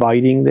 I'm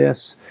inviting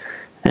this.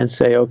 And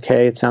say,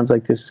 okay, it sounds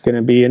like this is going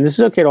to be, and this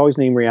is okay to always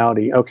name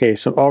reality. Okay,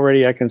 so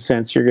already I can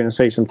sense you're going to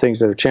say some things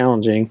that are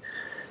challenging.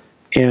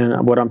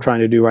 And what I'm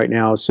trying to do right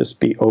now is just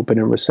be open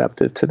and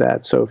receptive to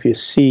that. So if you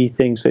see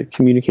things that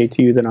communicate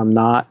to you that I'm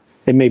not,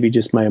 it may be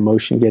just my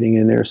emotion getting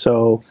in there.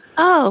 So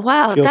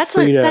that's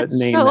free to that's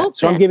name so that. open.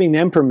 So I'm giving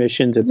them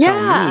permission to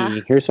tell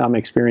me, here's how I'm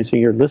experiencing.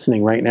 You're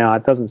listening right now.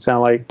 It doesn't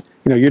sound like,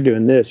 you're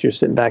doing this. You're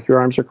sitting back, your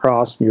arms are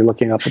crossed, and you're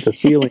looking up at the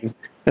ceiling.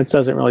 It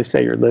doesn't really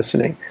say you're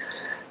listening.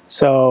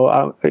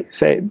 So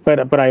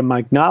but I'm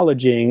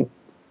acknowledging.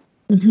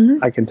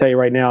 I can tell you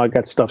right now, I've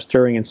got stuff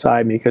stirring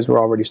inside me because we're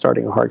already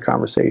starting a hard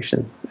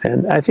conversation,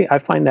 and I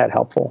find that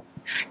helpful.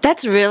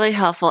 That's really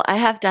helpful. I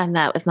have done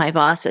that with my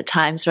boss at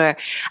times where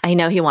I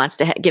know he wants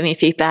to give me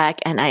feedback.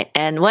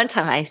 And one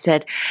time I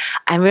said,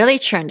 I'm really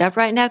churned up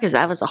right now because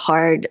that was a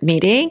hard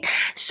meeting.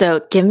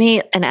 So give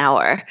me an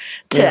hour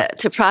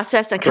to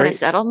process and kind of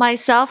settle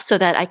myself so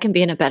that I can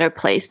be in a better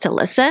place to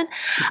listen.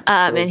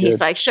 And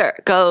he's like, sure,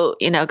 go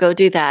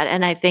do that.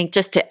 And I think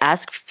just to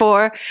ask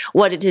for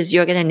what it is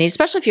you're going to need,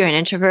 especially if you're an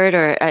introvert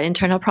or an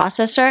internal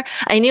processor,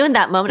 I knew in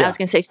that moment I was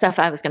going to say stuff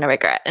I was going to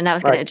regret and I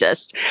was going to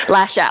just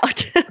lash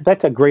out.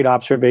 That's a great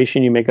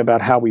observation you make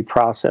about how we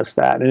process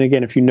that. And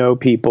again, if you know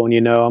people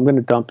and I'm going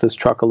to dump this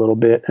truck a little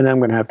bit and then I'm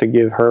going to have to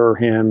give her or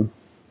him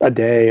a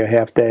day, a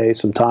half day,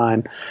 some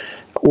time,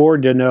 or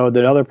to know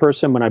that other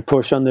person, when I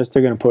push on this,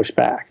 they're going to push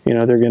back.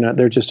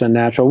 They're just a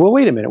natural, well,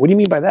 wait a minute. What do you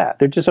mean by that?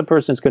 They're just a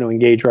person that's going to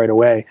engage right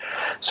away.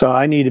 So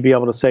I need to be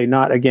able to say,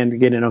 not again to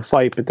get in a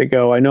fight, but to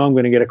go, I know I'm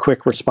going to get a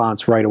quick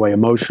response right away,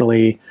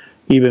 emotionally,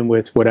 even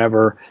with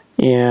whatever.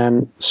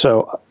 And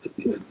so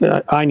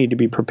I need to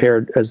be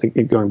prepared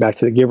going back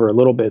to the giver a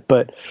little bit.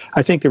 But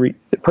I think the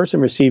person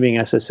receiving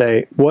has to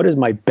say, what is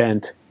my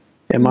bent?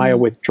 Am I a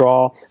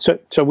withdrawal?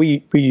 So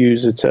we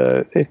use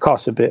it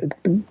costs a bit.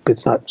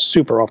 It's not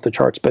super off the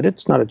charts, but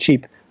it's not a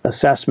cheap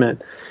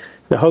assessment,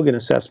 the Hogan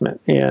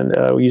assessment.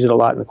 And we use it a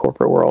lot in the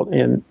corporate world.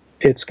 And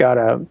it's got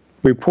a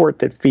report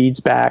that feeds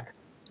back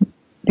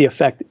the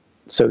effect,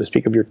 so to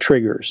speak, of your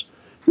triggers.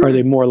 Are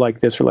they more like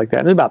this or like that?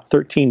 And there's about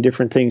 13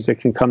 different things that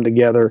can come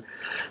together,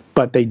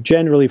 but they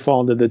generally fall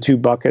into the two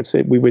buckets.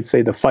 We would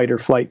say the fight or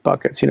flight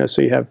buckets.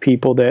 So you have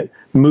people that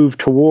move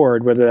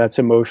toward, whether that's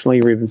emotionally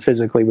or even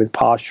physically with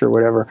posture or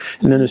whatever,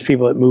 and then there's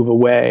people that move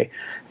away,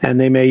 and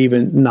they may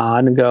even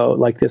nod and go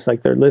like this,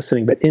 like they're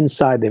listening, but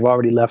inside they've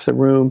already left the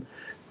room.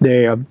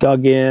 They have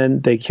dug in.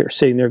 They're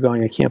sitting there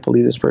going, I can't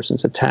believe this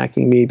person's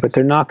attacking me, but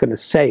they're not going to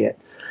say it.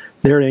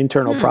 They're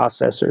internal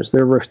processors.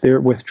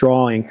 They're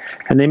withdrawing,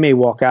 and they may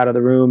walk out of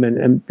the room,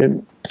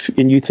 and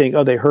you think,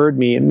 oh, they heard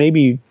me, and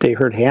maybe they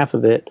heard half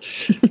of it,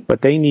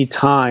 but they need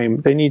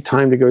time. They need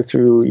time to go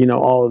through,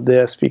 all of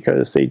this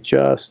because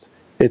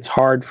it's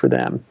hard for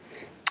them,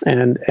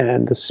 and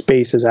the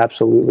space is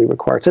absolutely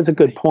required. So that's a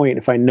good point.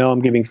 If I know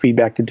I'm giving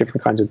feedback to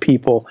different kinds of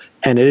people,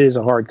 and it is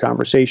a hard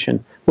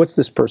conversation, what's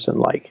this person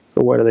like,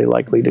 or what are they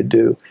likely to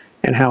do,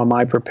 and how am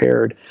I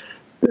prepared?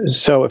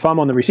 So if I'm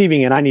on the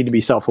receiving end, I need to be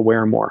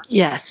self-aware more.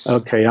 Yes.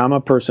 Okay, I'm a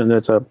person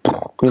that's I'm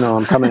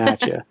coming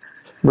at you.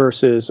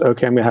 Versus,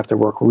 okay, I'm going to have to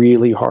work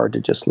really hard to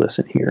just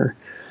listen here.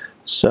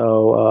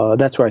 So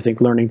that's where I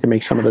think learning to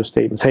make some of those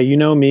statements. Hey,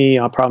 me,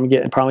 I'll probably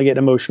get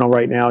emotional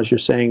right now as you're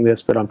saying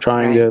this, but I'm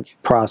trying to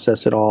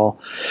process it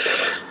all.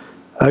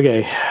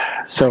 Okay,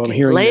 so I'm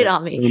hearing lay it this.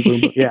 on me. Boom,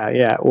 boom, boom.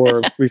 Yeah,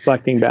 or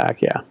reflecting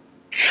back, yeah.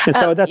 And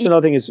so that's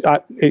another thing is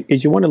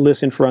you want to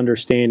listen for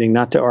understanding,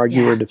 not to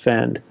argue or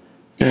defend.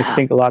 And I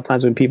think a lot of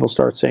times when people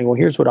start saying, well,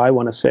 here's what I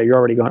want to say, you're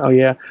already going, oh,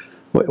 yeah,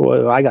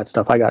 well, I got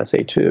stuff I got to say,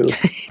 too.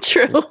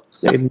 True.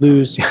 They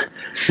lose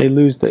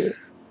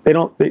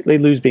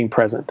being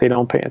present. They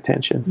don't pay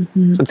attention.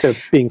 So instead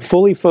of being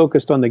fully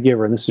focused on the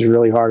giver, and this is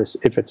really hard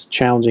if it's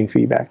challenging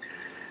feedback,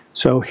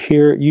 So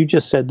here, you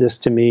just said this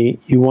to me.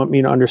 You want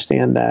me to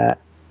understand that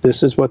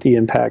this is what the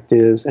impact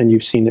is, and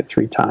you've seen it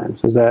 3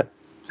 times. Is that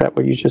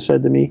what you just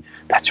said to me?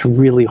 That's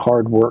really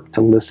hard work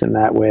to listen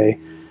that way.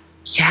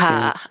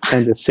 Yeah.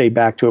 And to say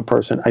back to a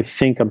person, I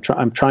think I'm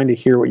trying to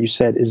hear what you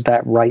said. Is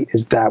that right?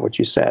 Is that what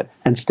you said?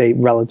 And stay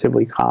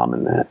relatively calm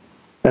in that.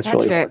 That's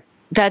really hard.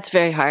 That's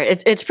very hard.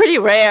 It's pretty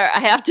rare.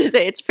 I have to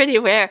say, it's pretty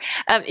rare.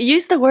 You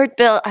used the word,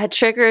 Bill,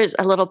 triggers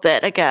a little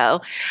bit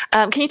ago.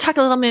 Can you talk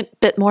a little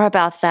bit more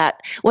about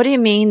that? What do you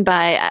mean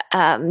by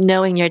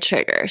knowing your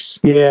triggers?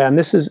 Yeah, and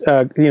this is,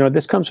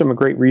 this comes from a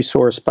great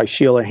resource by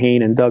Sheila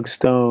Hain and Doug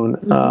Stone.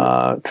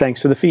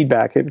 Thanks for the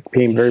feedback. It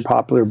became a very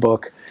popular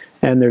book.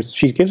 And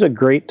she gives a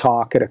great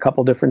talk at a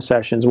couple different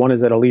sessions. One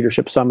is at a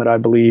leadership summit, I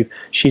believe.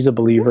 She's a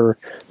believer.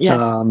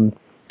 Yes.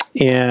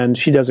 And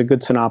she does a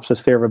good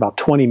synopsis there of about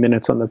 20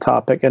 minutes on the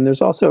topic. And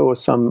there's also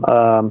some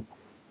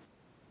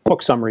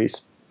book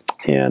summaries.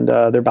 And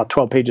they're about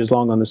 12 pages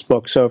long on this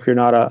book. So if you're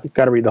not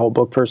got to read the whole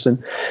book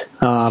person.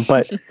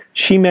 But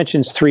she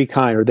mentions 3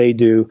 they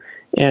do,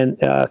 and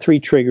 3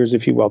 triggers,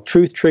 if you will: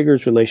 truth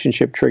triggers,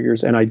 relationship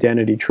triggers, and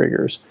identity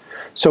triggers.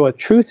 So a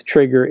truth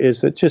trigger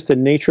is that just the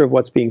nature of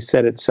what's being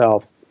said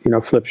itself,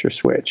 flips your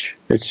switch.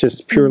 It's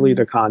just purely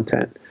the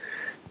content.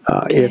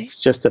 It's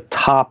just a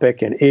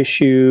topic, an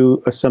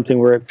issue, or something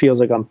where it feels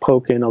like I'm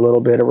poking a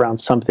little bit around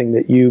something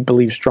that you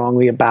believe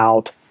strongly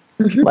about.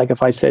 Like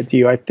if I said to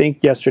you, I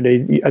think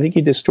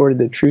you distorted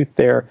the truth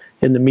there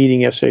in the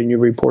meeting yesterday and you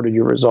reported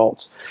your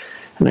results.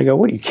 And I go,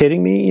 what, are you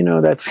kidding me?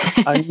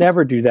 I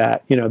never do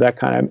that. That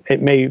kind of,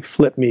 it may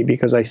flip me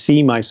because I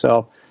see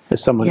myself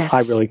as someone,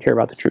 I really care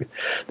about the truth.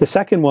 The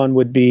second one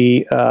would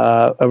be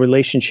a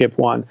relationship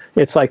one.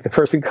 It's like the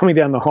person coming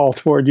down the hall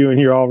toward you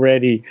and you're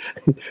already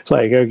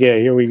like,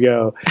 okay, here we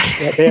go.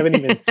 They haven't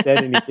even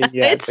said anything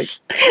yet. But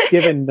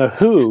given the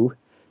who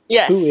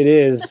it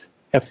is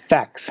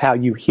affects how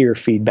you hear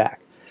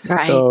feedback.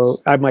 Right. So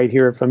I might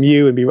hear it from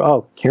you and be,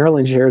 oh,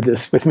 Carolyn shared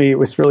this with me. It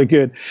was really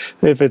good.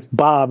 If it's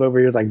Bob over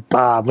here, it's like,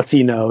 Bob, what's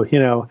he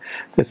know?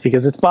 That's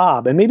because it's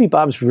Bob. And maybe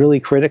Bob's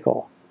really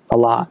critical a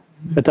lot.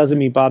 That doesn't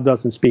mean Bob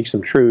doesn't speak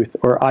some truth,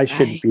 or I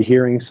shouldn't be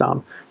hearing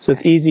some. So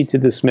it's easy to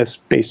dismiss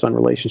based on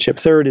relationship.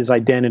 Third is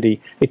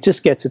identity. It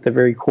just gets at the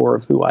very core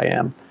of who I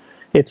am.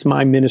 It's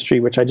my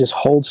ministry, which I just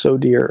hold so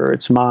dear, or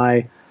it's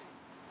my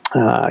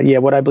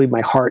what I believe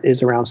my heart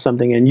is around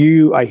something, and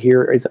you, I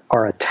hear,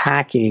 are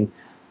attacking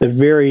the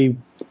very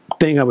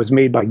thing I was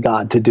made by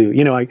God to do.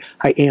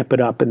 I amp it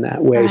up in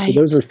that way. Right. So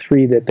those are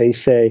 3 that they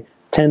say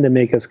tend to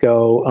make us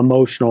go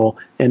emotional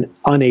and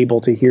unable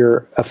to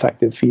hear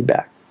effective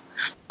feedback.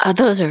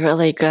 Those are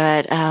really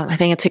good. I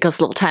think it took us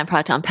a little time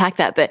probably to unpack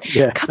that, but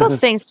a couple of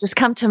things just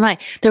come to mind.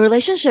 The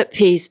relationship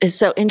piece is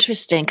so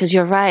interesting because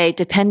you're right.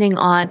 Depending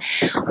on,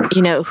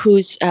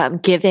 who's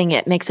giving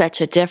it makes such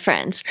a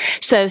difference.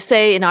 So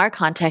say in our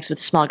context with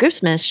the small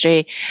groups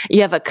ministry,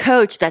 you have a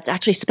coach that's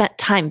actually spent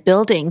time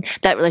building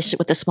that relationship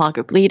with the small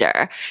group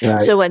leader. Right.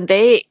 So when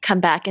they come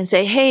back and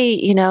say, hey,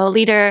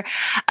 leader,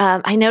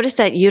 I noticed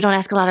that you don't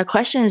ask a lot of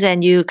questions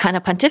and you kind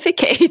of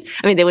pontificate.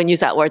 I mean, they wouldn't use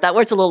that word. That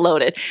word's a little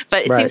loaded,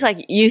 but it seems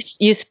like you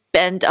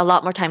spend a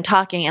lot more time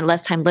talking and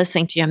less time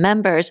listening to your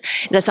members.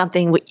 Is that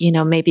something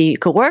maybe you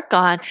could work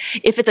on?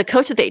 If it's a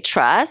coach that they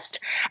trust,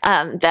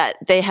 that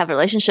they have a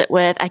relationship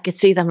with, I could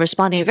see them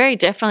responding very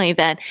differently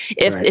than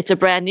if it's a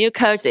brand new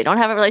coach they don't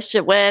have a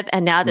relationship with,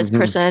 and now this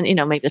person,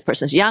 maybe this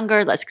person's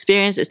younger, less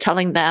experienced, is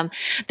telling them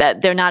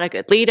that they're not a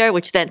good leader,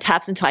 which then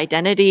taps into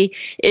identity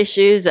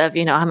issues of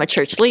I'm a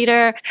church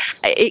leader.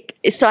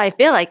 So I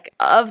feel like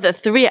of the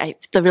 3,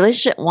 the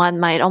relationship one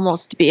might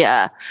almost be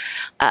a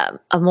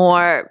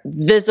more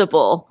visible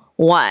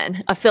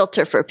one, a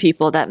filter for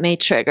people that may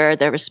trigger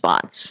their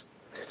response.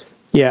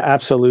 Yeah,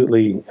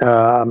 absolutely.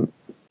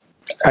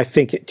 I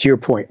think to your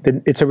point,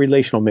 it's a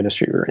relational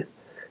ministry we're in.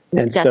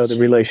 And so the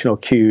relational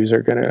cues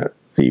are going to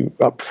be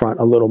up front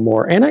a little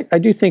more. And I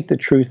do think the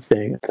truth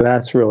thing,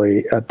 that's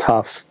really a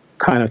tough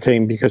kind of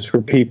thing because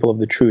we're people of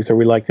the truth, or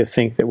we like to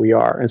think that we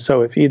are. And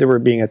so if either we're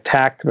being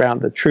attacked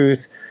around the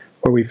truth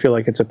or we feel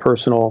like it's a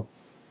personal,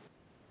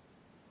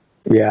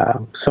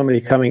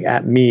 somebody coming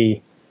at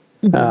me,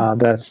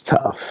 that's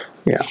tough.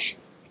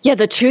 Yeah,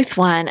 the truth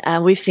one,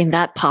 we've seen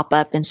that pop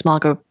up in small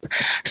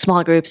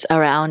groups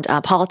around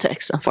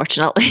politics,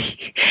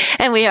 unfortunately.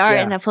 And we are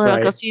in a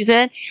political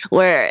season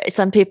where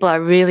some people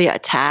are really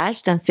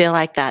attached and feel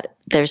like that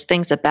there's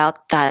things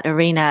about that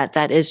arena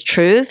that is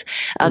truth.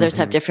 Others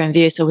have different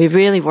views. So we've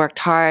really worked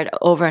hard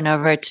over and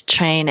over to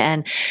train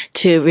and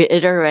to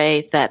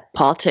reiterate that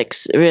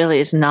politics really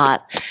is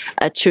not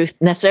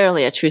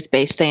necessarily a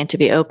truth-based thing, and to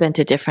be open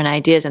to different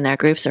ideas, and there are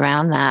groups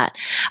around that.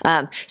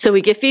 So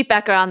we give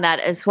feedback around that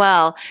as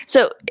well.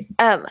 So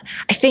I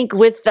think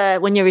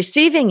when you're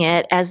receiving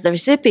it as the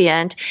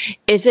recipient,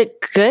 is it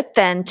good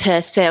then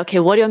to say, okay,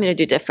 what do you want me to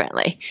do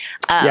differently?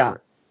 Do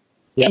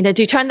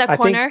you turn that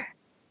corner?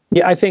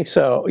 I think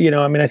so.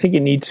 I think you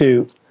need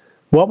to,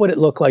 what would it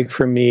look like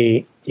for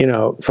me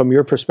from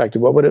your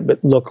perspective, what would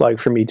it look like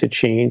for me to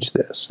change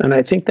this? And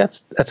I think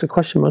that's a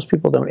question most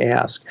people don't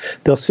ask.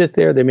 They'll sit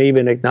there, they may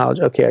even acknowledge,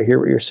 okay, I hear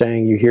what you're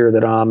saying. You hear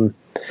that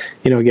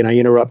again, I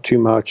interrupt too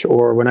much,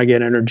 or when I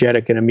get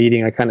energetic in a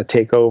meeting, I kind of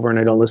take over and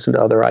I don't listen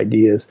to other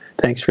ideas.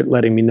 Thanks for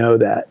letting me know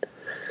that.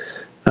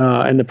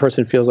 And the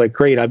person feels like,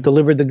 great, I've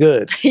delivered the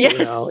goods.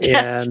 Yes.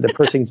 And the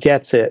person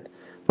gets it.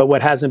 But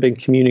what hasn't been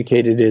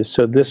communicated is,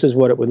 so this is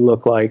what it would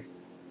look like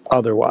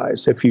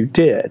otherwise if you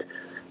did.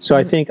 So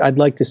I think I'd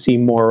like to see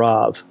more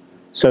of.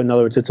 So in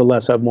other words, it's a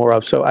less of, more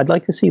of. So I'd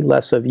like to see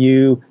less of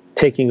you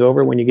taking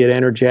over when you get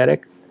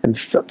energetic and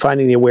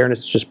finding the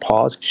awareness to just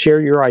pause, share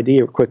your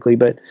idea quickly,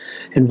 but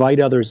invite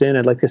others in.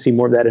 I'd like to see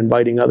more of that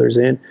inviting others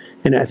in.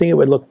 And I think it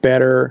would look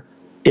better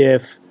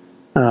if,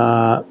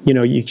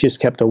 you just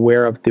kept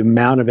aware of the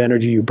amount of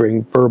energy you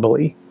bring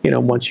verbally,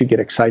 once you get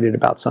excited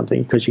about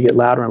something, because you get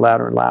louder and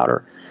louder and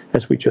louder,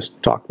 as we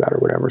just talked about or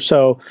whatever.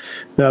 So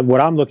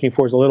what I'm looking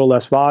for is a little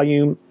less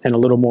volume and a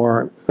little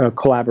more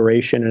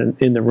collaboration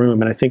in the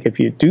room. And I think if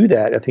you do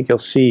that, I think you'll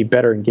see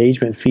better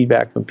engagement,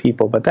 feedback from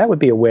people. But that would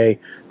be a way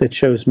that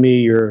shows me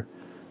your,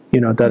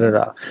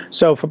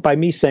 So by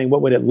me saying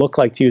what would it look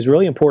like to you is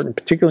really important,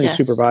 particularly in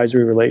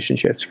supervisory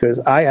relationships, because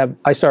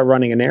I start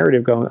running a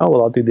narrative going, oh,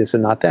 well, I'll do this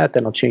and not that,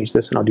 then I'll change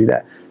this and I'll do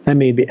that. That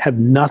may have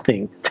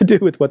nothing to do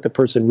with what the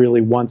person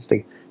really wants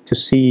to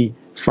see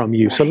from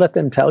you. Right. So let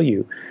them tell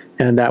you.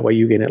 And that way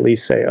you can at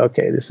least say,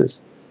 okay, this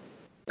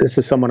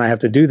is someone I have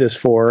to do this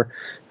for.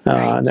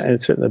 Right. And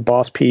it's the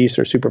boss piece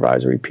or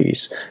supervisory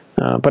piece.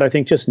 But I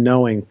think just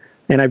knowing,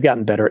 and I've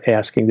gotten better at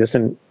asking this,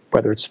 and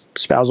whether it's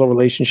spousal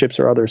relationships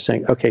or others,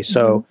 saying, okay,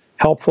 so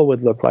helpful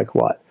would look like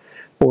what?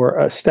 Or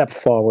a step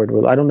forward.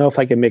 I don't know if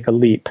I can make a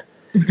leap,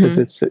 because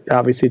it's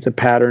obviously it's a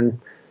pattern,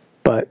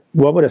 but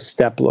what would a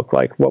step look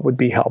like? What would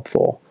be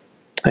helpful?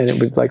 And it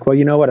would be like, well,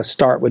 you know what? A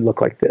start would look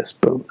like this.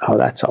 Boom. Oh,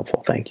 that's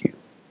helpful. Thank you.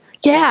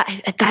 Yeah,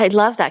 I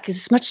love that, because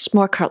it's much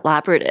more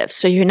collaborative.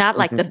 So you're not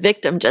like the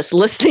victim just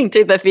listening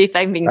to the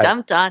feedback being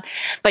dumped on,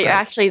 but you're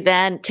actually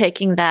then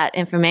taking that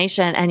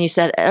information, and you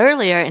said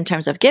earlier in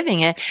terms of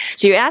giving it,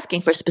 so you're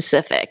asking for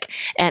specific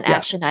and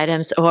action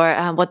items, or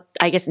what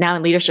I guess now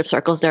in leadership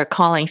circles they're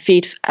calling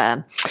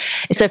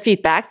instead of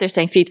feedback, they're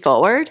saying feed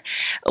forward,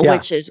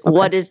 which is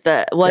what is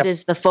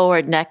the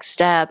forward next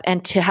step,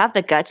 and to have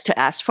the guts to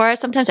ask for it.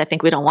 Sometimes I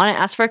think we don't want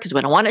to ask for it because we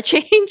don't want to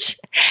change,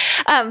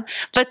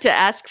 but to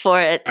ask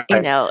for it.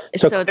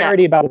 So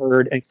clarity about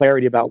word and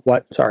clarity about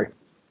what. Sorry,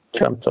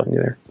 jumped on you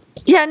there.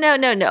 Yeah, no.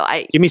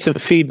 Give me some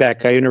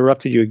feedback. I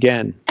interrupted you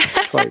again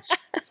twice.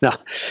 No,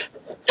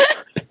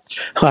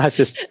 that's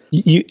just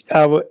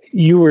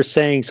you were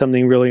saying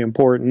something really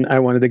important. I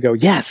wanted to go,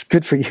 yes,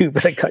 good for you,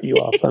 but I cut you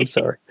off. I'm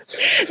sorry.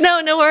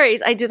 No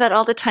worries. I do that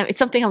all the time. It's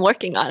something I'm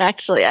working on,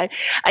 actually.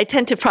 I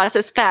tend to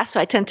process fast, so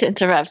I tend to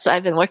interrupt. So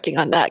I've been working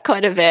on that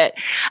quite a bit.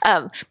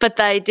 But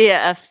the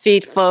idea of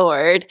feed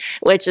forward,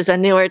 which is a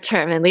newer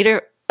term in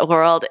leader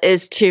world,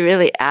 is to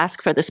really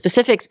ask for the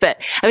specifics.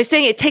 But I was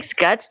saying it takes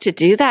guts to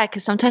do that,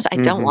 because sometimes I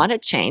don't want to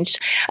change,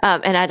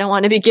 and I don't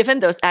want to be given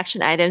those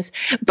action items.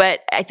 But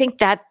I think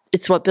that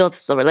it's what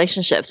builds the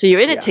relationship. So you're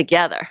in it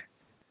together.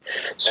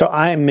 So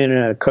I'm in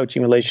a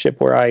coaching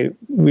relationship where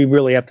we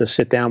really have to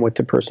sit down with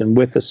the person,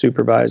 with the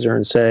supervisor,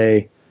 and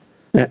say,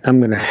 I'm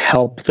going to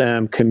help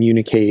them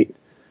communicate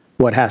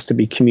what has to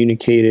be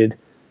communicated,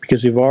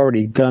 because we've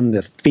already done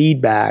the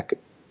feedback,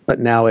 but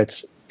now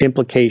it's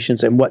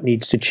implications and what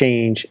needs to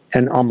change,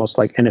 and almost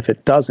like, and if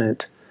it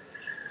doesn't,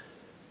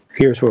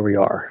 here's where we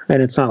are.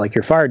 And it's not like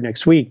you're fired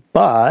next week,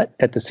 but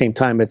at the same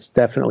time, it's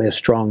definitely a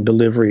strong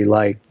delivery.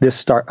 Like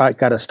I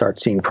got to start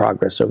seeing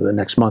progress over the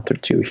next month or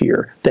two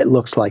here that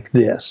looks like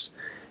this.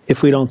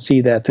 If we don't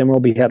see that, then we'll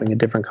be having a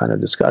different kind of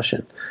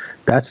discussion.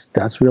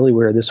 That's really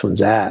where this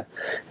one's at.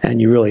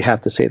 And you really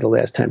have to say the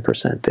last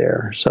 10%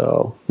 there.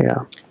 So,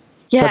 yeah.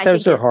 Yeah, but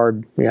those are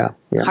hard. Yeah.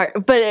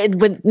 Hard. But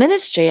with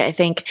ministry, I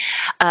think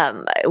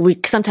we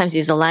sometimes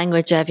use the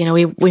language of,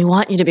 we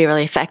want you to be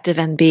really effective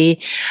and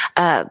be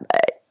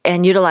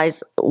and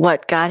utilize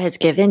what God has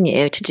given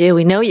you to do.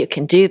 We know you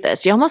can do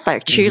this. You almost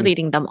like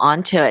cheerleading them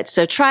onto it.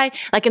 So try,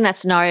 like in that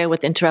scenario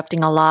with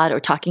interrupting a lot or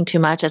talking too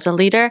much as a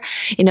leader,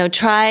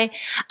 try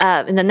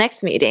in the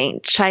next meeting,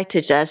 try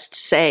to just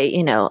say,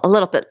 a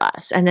little bit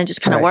less, and then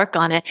just kind of work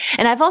on it.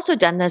 And I've also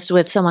done this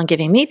with someone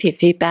giving me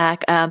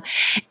feedback, and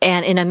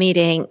in a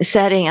meeting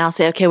setting, I'll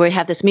say, okay, we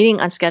have this meeting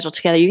on schedule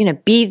together. You're going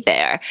to be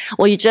there.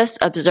 Well, you just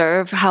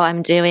observe how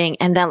I'm doing,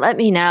 and then let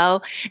me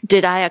know,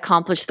 did I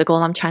accomplish the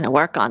goal I'm trying to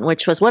work on,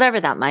 which was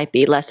whatever that might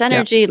be, less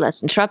energy,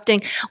 less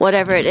interrupting,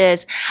 whatever it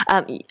is.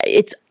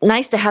 It's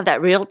nice to have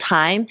that real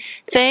time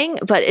thing,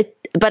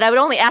 but I would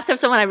only ask of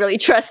someone I really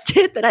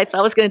trusted, that I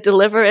thought was going to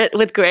deliver it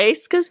with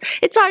grace, because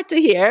it's hard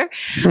to hear.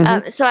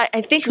 So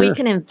I think we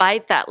can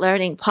invite that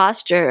learning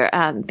posture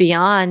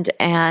beyond,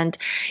 and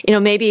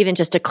maybe even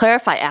just to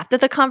clarify after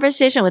the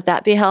conversation. Would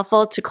that be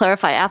helpful to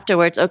clarify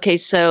afterwards? Okay,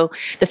 so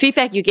the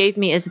feedback you gave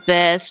me is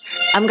this.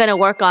 I'm going to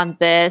work on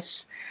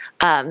this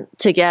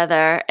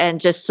together,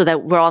 and just so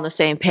that we're all on the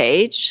same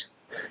page.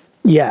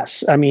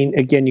 Yes. I mean,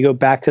 again, you go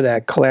back to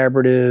that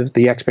collaborative,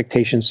 the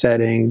expectation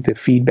setting, the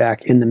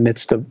feedback in the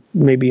midst of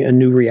maybe a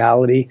new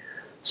reality.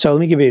 So let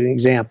me give you an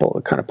example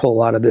to kind of pull a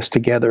lot of this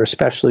together,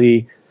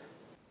 especially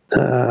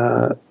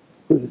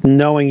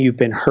knowing you've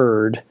been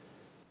heard.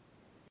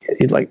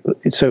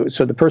 So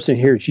the person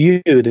hears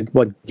you,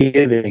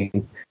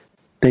 giving,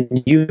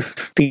 then you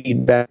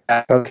feed back,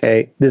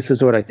 okay, this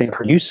is what I think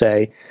you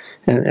say.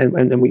 And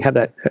then we have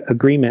that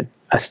agreement.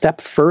 A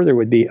step further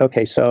would be,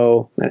 okay,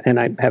 so, and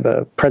I have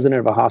a president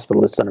of a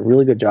hospital that's done a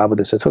really good job with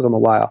this. It took him a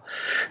while,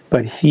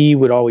 but he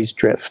would always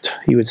drift.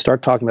 He would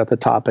start talking about the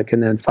topic,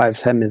 and then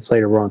 5-10 minutes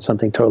later, we're on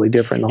something totally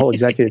different. The whole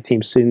executive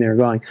team's sitting there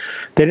going,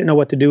 they didn't know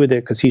what to do with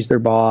it because he's their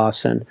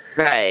boss. And,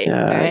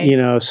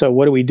 right. So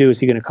what do we do? Is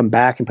he going to come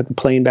back and put the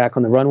plane back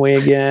on the runway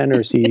again? Or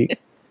is he...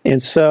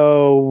 And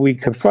so we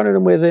confronted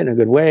him with it in a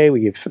good way.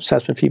 We gave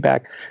assessment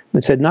feedback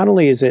and said, not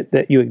only is it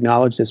that you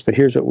acknowledge this, but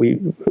here's what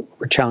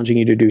we're challenging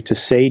you to do, to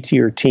say to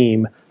your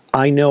team,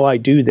 I know I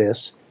do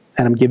this,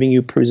 and I'm giving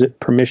you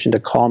permission to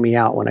call me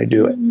out when I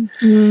do it,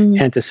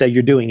 and to say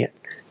you're doing it.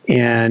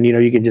 And,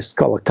 you can just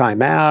call a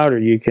timeout, or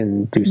you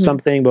can do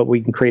something, but we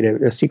can create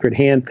a secret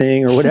hand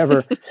thing or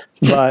whatever.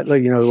 But,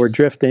 we're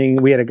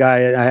drifting. We had a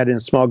guy I had in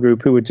a small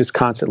group who would just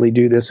constantly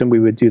do this, and we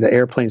would do the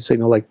airplane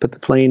signal, like put the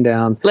plane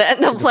down.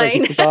 Land the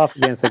plane. Like, off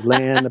again. It's like,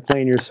 land the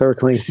plane, you're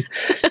circling.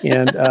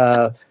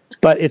 And,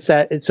 but it's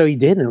that, so he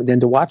didn't. And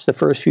then to watch the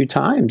first few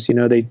times,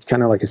 they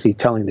kind of like, is he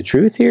telling the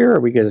truth here? Are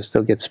we going to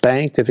still get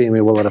spanked?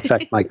 Will it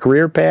affect my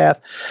career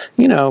path?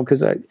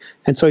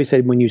 And so he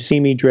said, when you see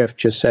me drift,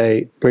 just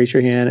say, raise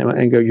your hand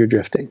and go, you're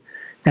drifting.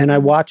 And I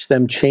watched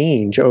them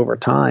change over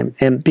time.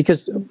 And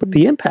because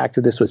the impact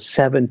of this was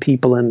 7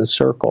 people in the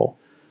circle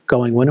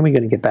going, when are we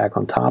going to get back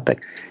on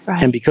topic?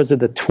 Right. And because of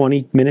the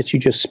 20 minutes you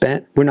just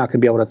spent, we're not going to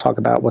be able to talk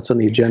about what's on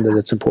the agenda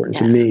that's important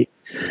to me.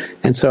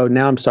 And so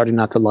now I'm starting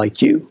not to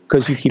like you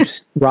because you keep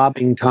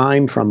robbing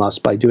time from us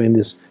by doing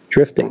this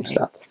drifting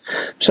stuff.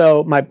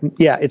 So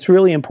it's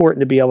really important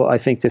to be able, I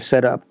think, to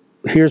set up,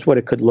 here's what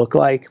it could look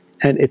like.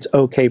 And it's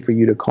okay for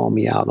you to call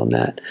me out on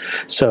that.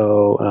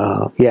 So,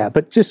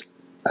 but just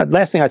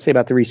last thing I'd say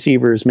about the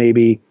receivers,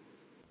 maybe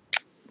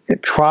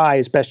try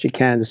as best you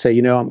can to say,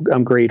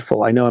 I'm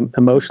grateful. I know I'm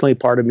emotionally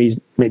part of me,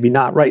 maybe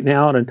not right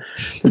now, and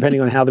depending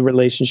on how the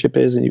relationship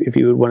is, and if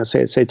you would want to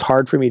say it's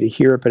hard for me to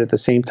hear it, but at the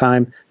same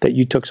time that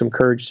you took some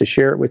courage to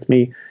share it with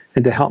me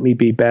and to help me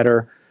be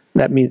better,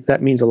 that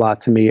means a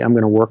lot to me. I'm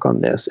going to work on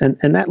this. And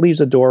that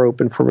leaves a door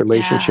open for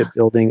relationship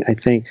building, I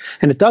think.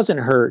 And it doesn't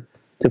hurt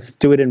to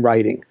do it in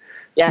writing.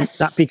 Yes.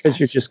 Not because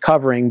you're just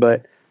covering,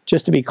 but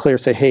just to be clear,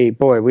 say, hey,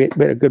 boy, we had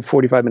a good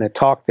 45-minute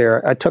talk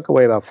there. I took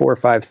away about 4 or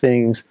 5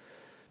 things.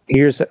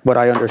 Here's what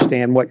I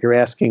understand, what you're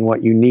asking,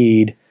 what you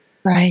need.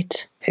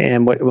 Right.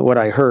 And what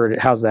I heard,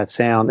 how's that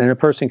sound? And a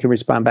person can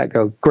respond back,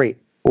 go, great.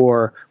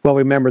 Or, well,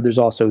 remember, there's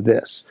also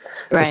this,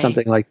 or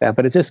something like that.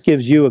 But it just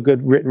gives you a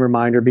good written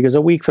reminder, because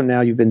a week from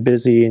now you've been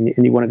busy and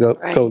you want to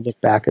go look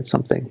back at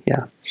something.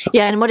 Yeah. So.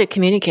 Yeah, and what it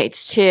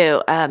communicates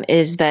too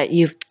is that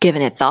you've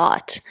given it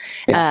thought,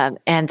 and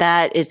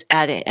that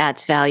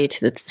adds value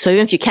to the. So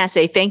even if you can't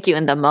say thank you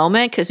in the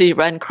moment because you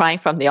run crying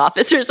from the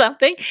office or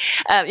something,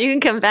 you can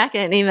come back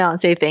in an email and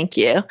say thank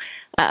you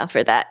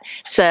for that.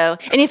 So,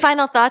 any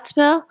final thoughts,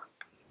 Bill?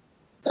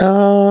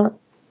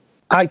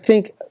 I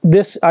think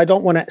I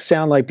don't want to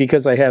sound like,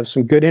 because I have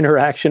some good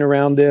interaction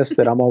around this,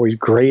 that I'm always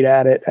great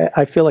at it.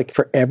 I feel like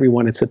for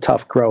everyone, it's a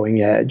tough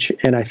growing edge.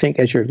 And I think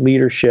as your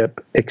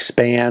leadership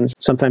expands,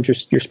 sometimes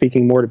you're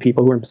speaking more to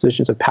people who are in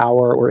positions of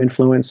power or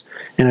influence.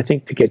 And I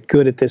think to get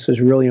good at this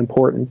is really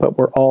important, but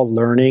we're all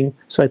learning.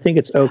 So I think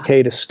it's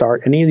okay to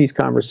start any of these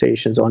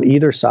conversations on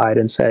either side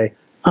and say,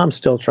 I'm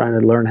still trying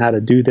to learn how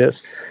to do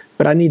this,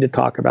 but I need to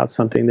talk about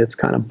something that's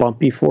kind of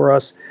bumpy for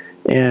us.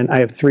 And I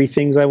have 3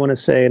 things I want to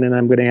say, and then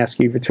I'm going to ask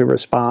you to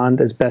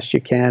respond as best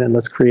you can, and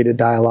let's create a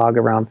dialogue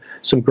around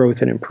some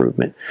growth and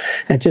improvement.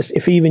 And just,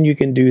 if even you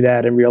can do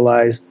that and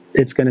realize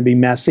it's going to be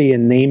messy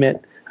and name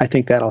it, I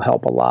think that'll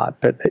help a lot.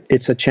 But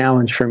it's a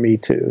challenge for me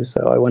too.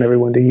 So I want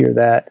everyone to hear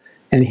that,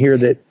 and hear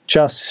that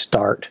just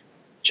start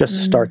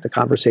the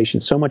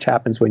conversation. So much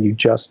happens when you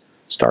just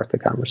start the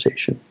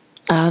conversation.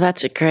 Oh,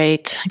 that's a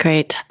great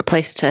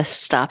place to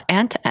stop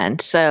and to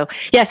end. So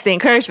yes, the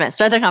encouragement,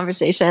 start the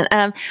conversation.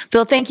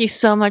 Bill, thank you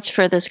so much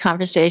for this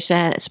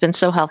conversation. It's been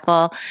so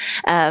helpful.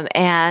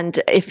 And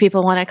if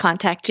people want to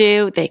contact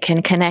you, they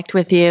can connect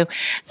with you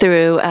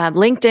through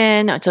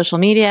LinkedIn or social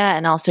media,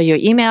 and also your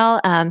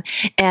email.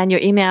 And your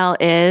email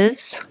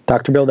is?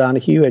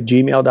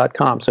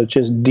 drbilldonohue@gmail.com. So it's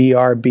just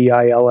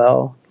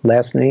DRBILL,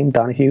 last name,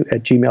 Donahue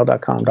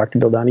 @gmail.com.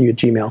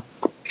 drbilldonohue@gmail.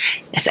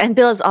 Yes, and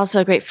Bill is also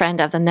a great friend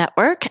of the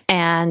network,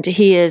 and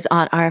he is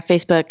on our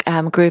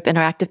Facebook group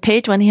interactive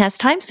page when he has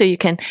time, so you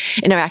can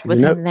interact with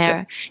him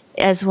there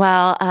as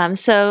well.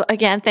 So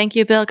again, thank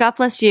you, Bill. God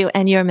bless you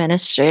and your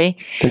ministry.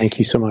 Thank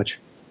you so much.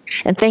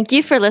 And thank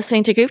you for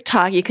listening to Group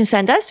Talk. You can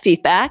send us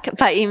feedback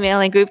by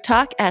emailing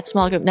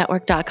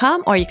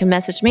grouptalk@smallgroupnetwork.com, or you can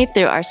message me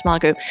through our Small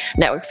Group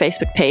Network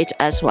Facebook page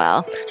as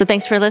well. So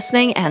thanks for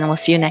listening, and we'll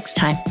see you next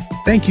time.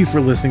 Thank you for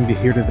listening to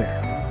Here to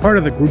There. part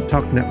of the Group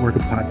Talk network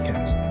of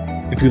podcasts.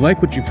 If you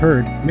like what you've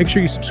heard, make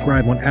sure you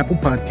subscribe on Apple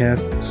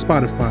Podcasts,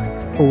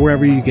 Spotify, or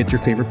wherever you get your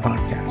favorite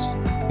podcasts.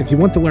 If you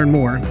want to learn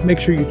more, make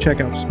sure you check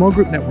out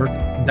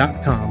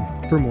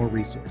smallgroupnetwork.com for more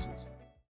resources.